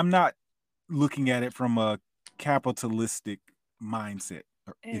not looking at it from a capitalistic mindset,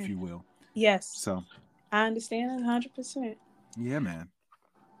 if you will. Yes. So I understand 100%. Yeah, man.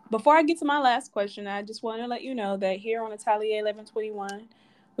 Before I get to my last question, I just want to let you know that here on Atelier 1121,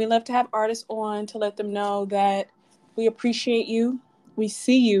 we love to have artists on to let them know that we appreciate you, we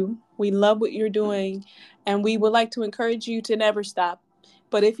see you, we love what you're doing, and we would like to encourage you to never stop.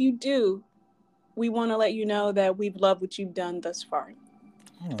 But if you do, we want to let you know that we've loved what you've done thus far.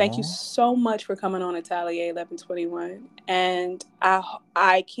 Aww. Thank you so much for coming on Atelier 1121. And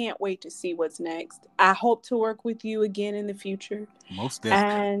I can't wait to see what's next. I hope to work with you again in the future. Most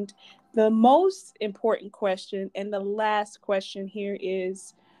definitely. And the most important question and the last question here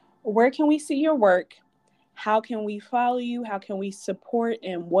is, where can we see your work? How can we follow you? How can we support?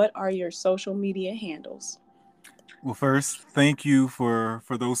 And what are your social media handles? Well, first, thank you for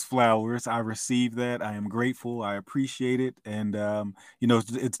those flowers. I received that. I am grateful. I appreciate it, and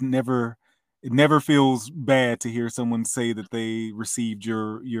it never feels bad to hear someone say that they received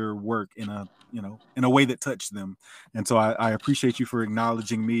your work in a way that touched them. And so I appreciate you for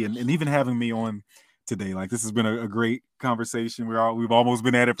acknowledging me and even having me on today. Like this has been a great conversation. We've almost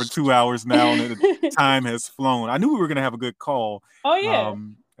been at it for 2 hours now, and the time has flown. I knew we were going to have a good call. Oh yeah.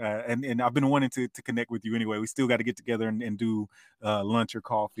 And I've been wanting to connect with you anyway. We still got to get together and do lunch or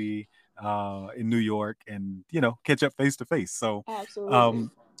coffee. in New York and, catch up face to face. So, Absolutely.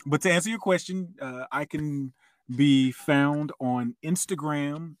 but to answer your question, I can be found on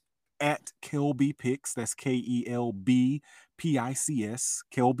Instagram at KelbyPics. That's KelbPics,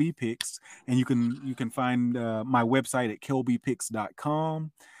 KelbyPics. And you can find my website at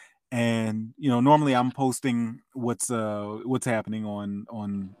kelbypics.com. And normally I'm posting what's happening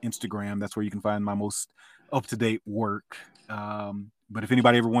on Instagram. That's where you can find my most up-to-date work. But if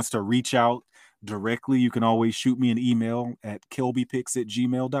anybody ever wants to reach out directly, you can always shoot me an email at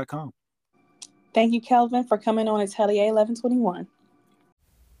kelbypics@gmail.com. Thank you, Kelvin, for coming on Atelier 1121.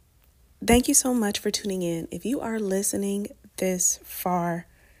 Thank you so much for tuning in. If you are listening this far,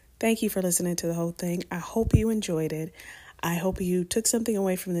 thank you for listening to the whole thing. I hope you enjoyed it. I hope you took something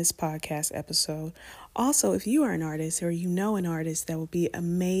away from this podcast episode. Also, if you are an artist or you know an artist that would be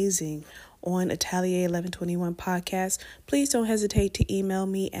amazing on Atelier 1121 podcast, please don't hesitate to email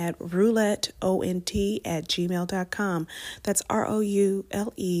me at rouletteont@gmail.com. That's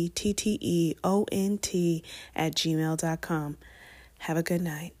ROULETTEONT@gmail.com. Have a good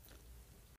night.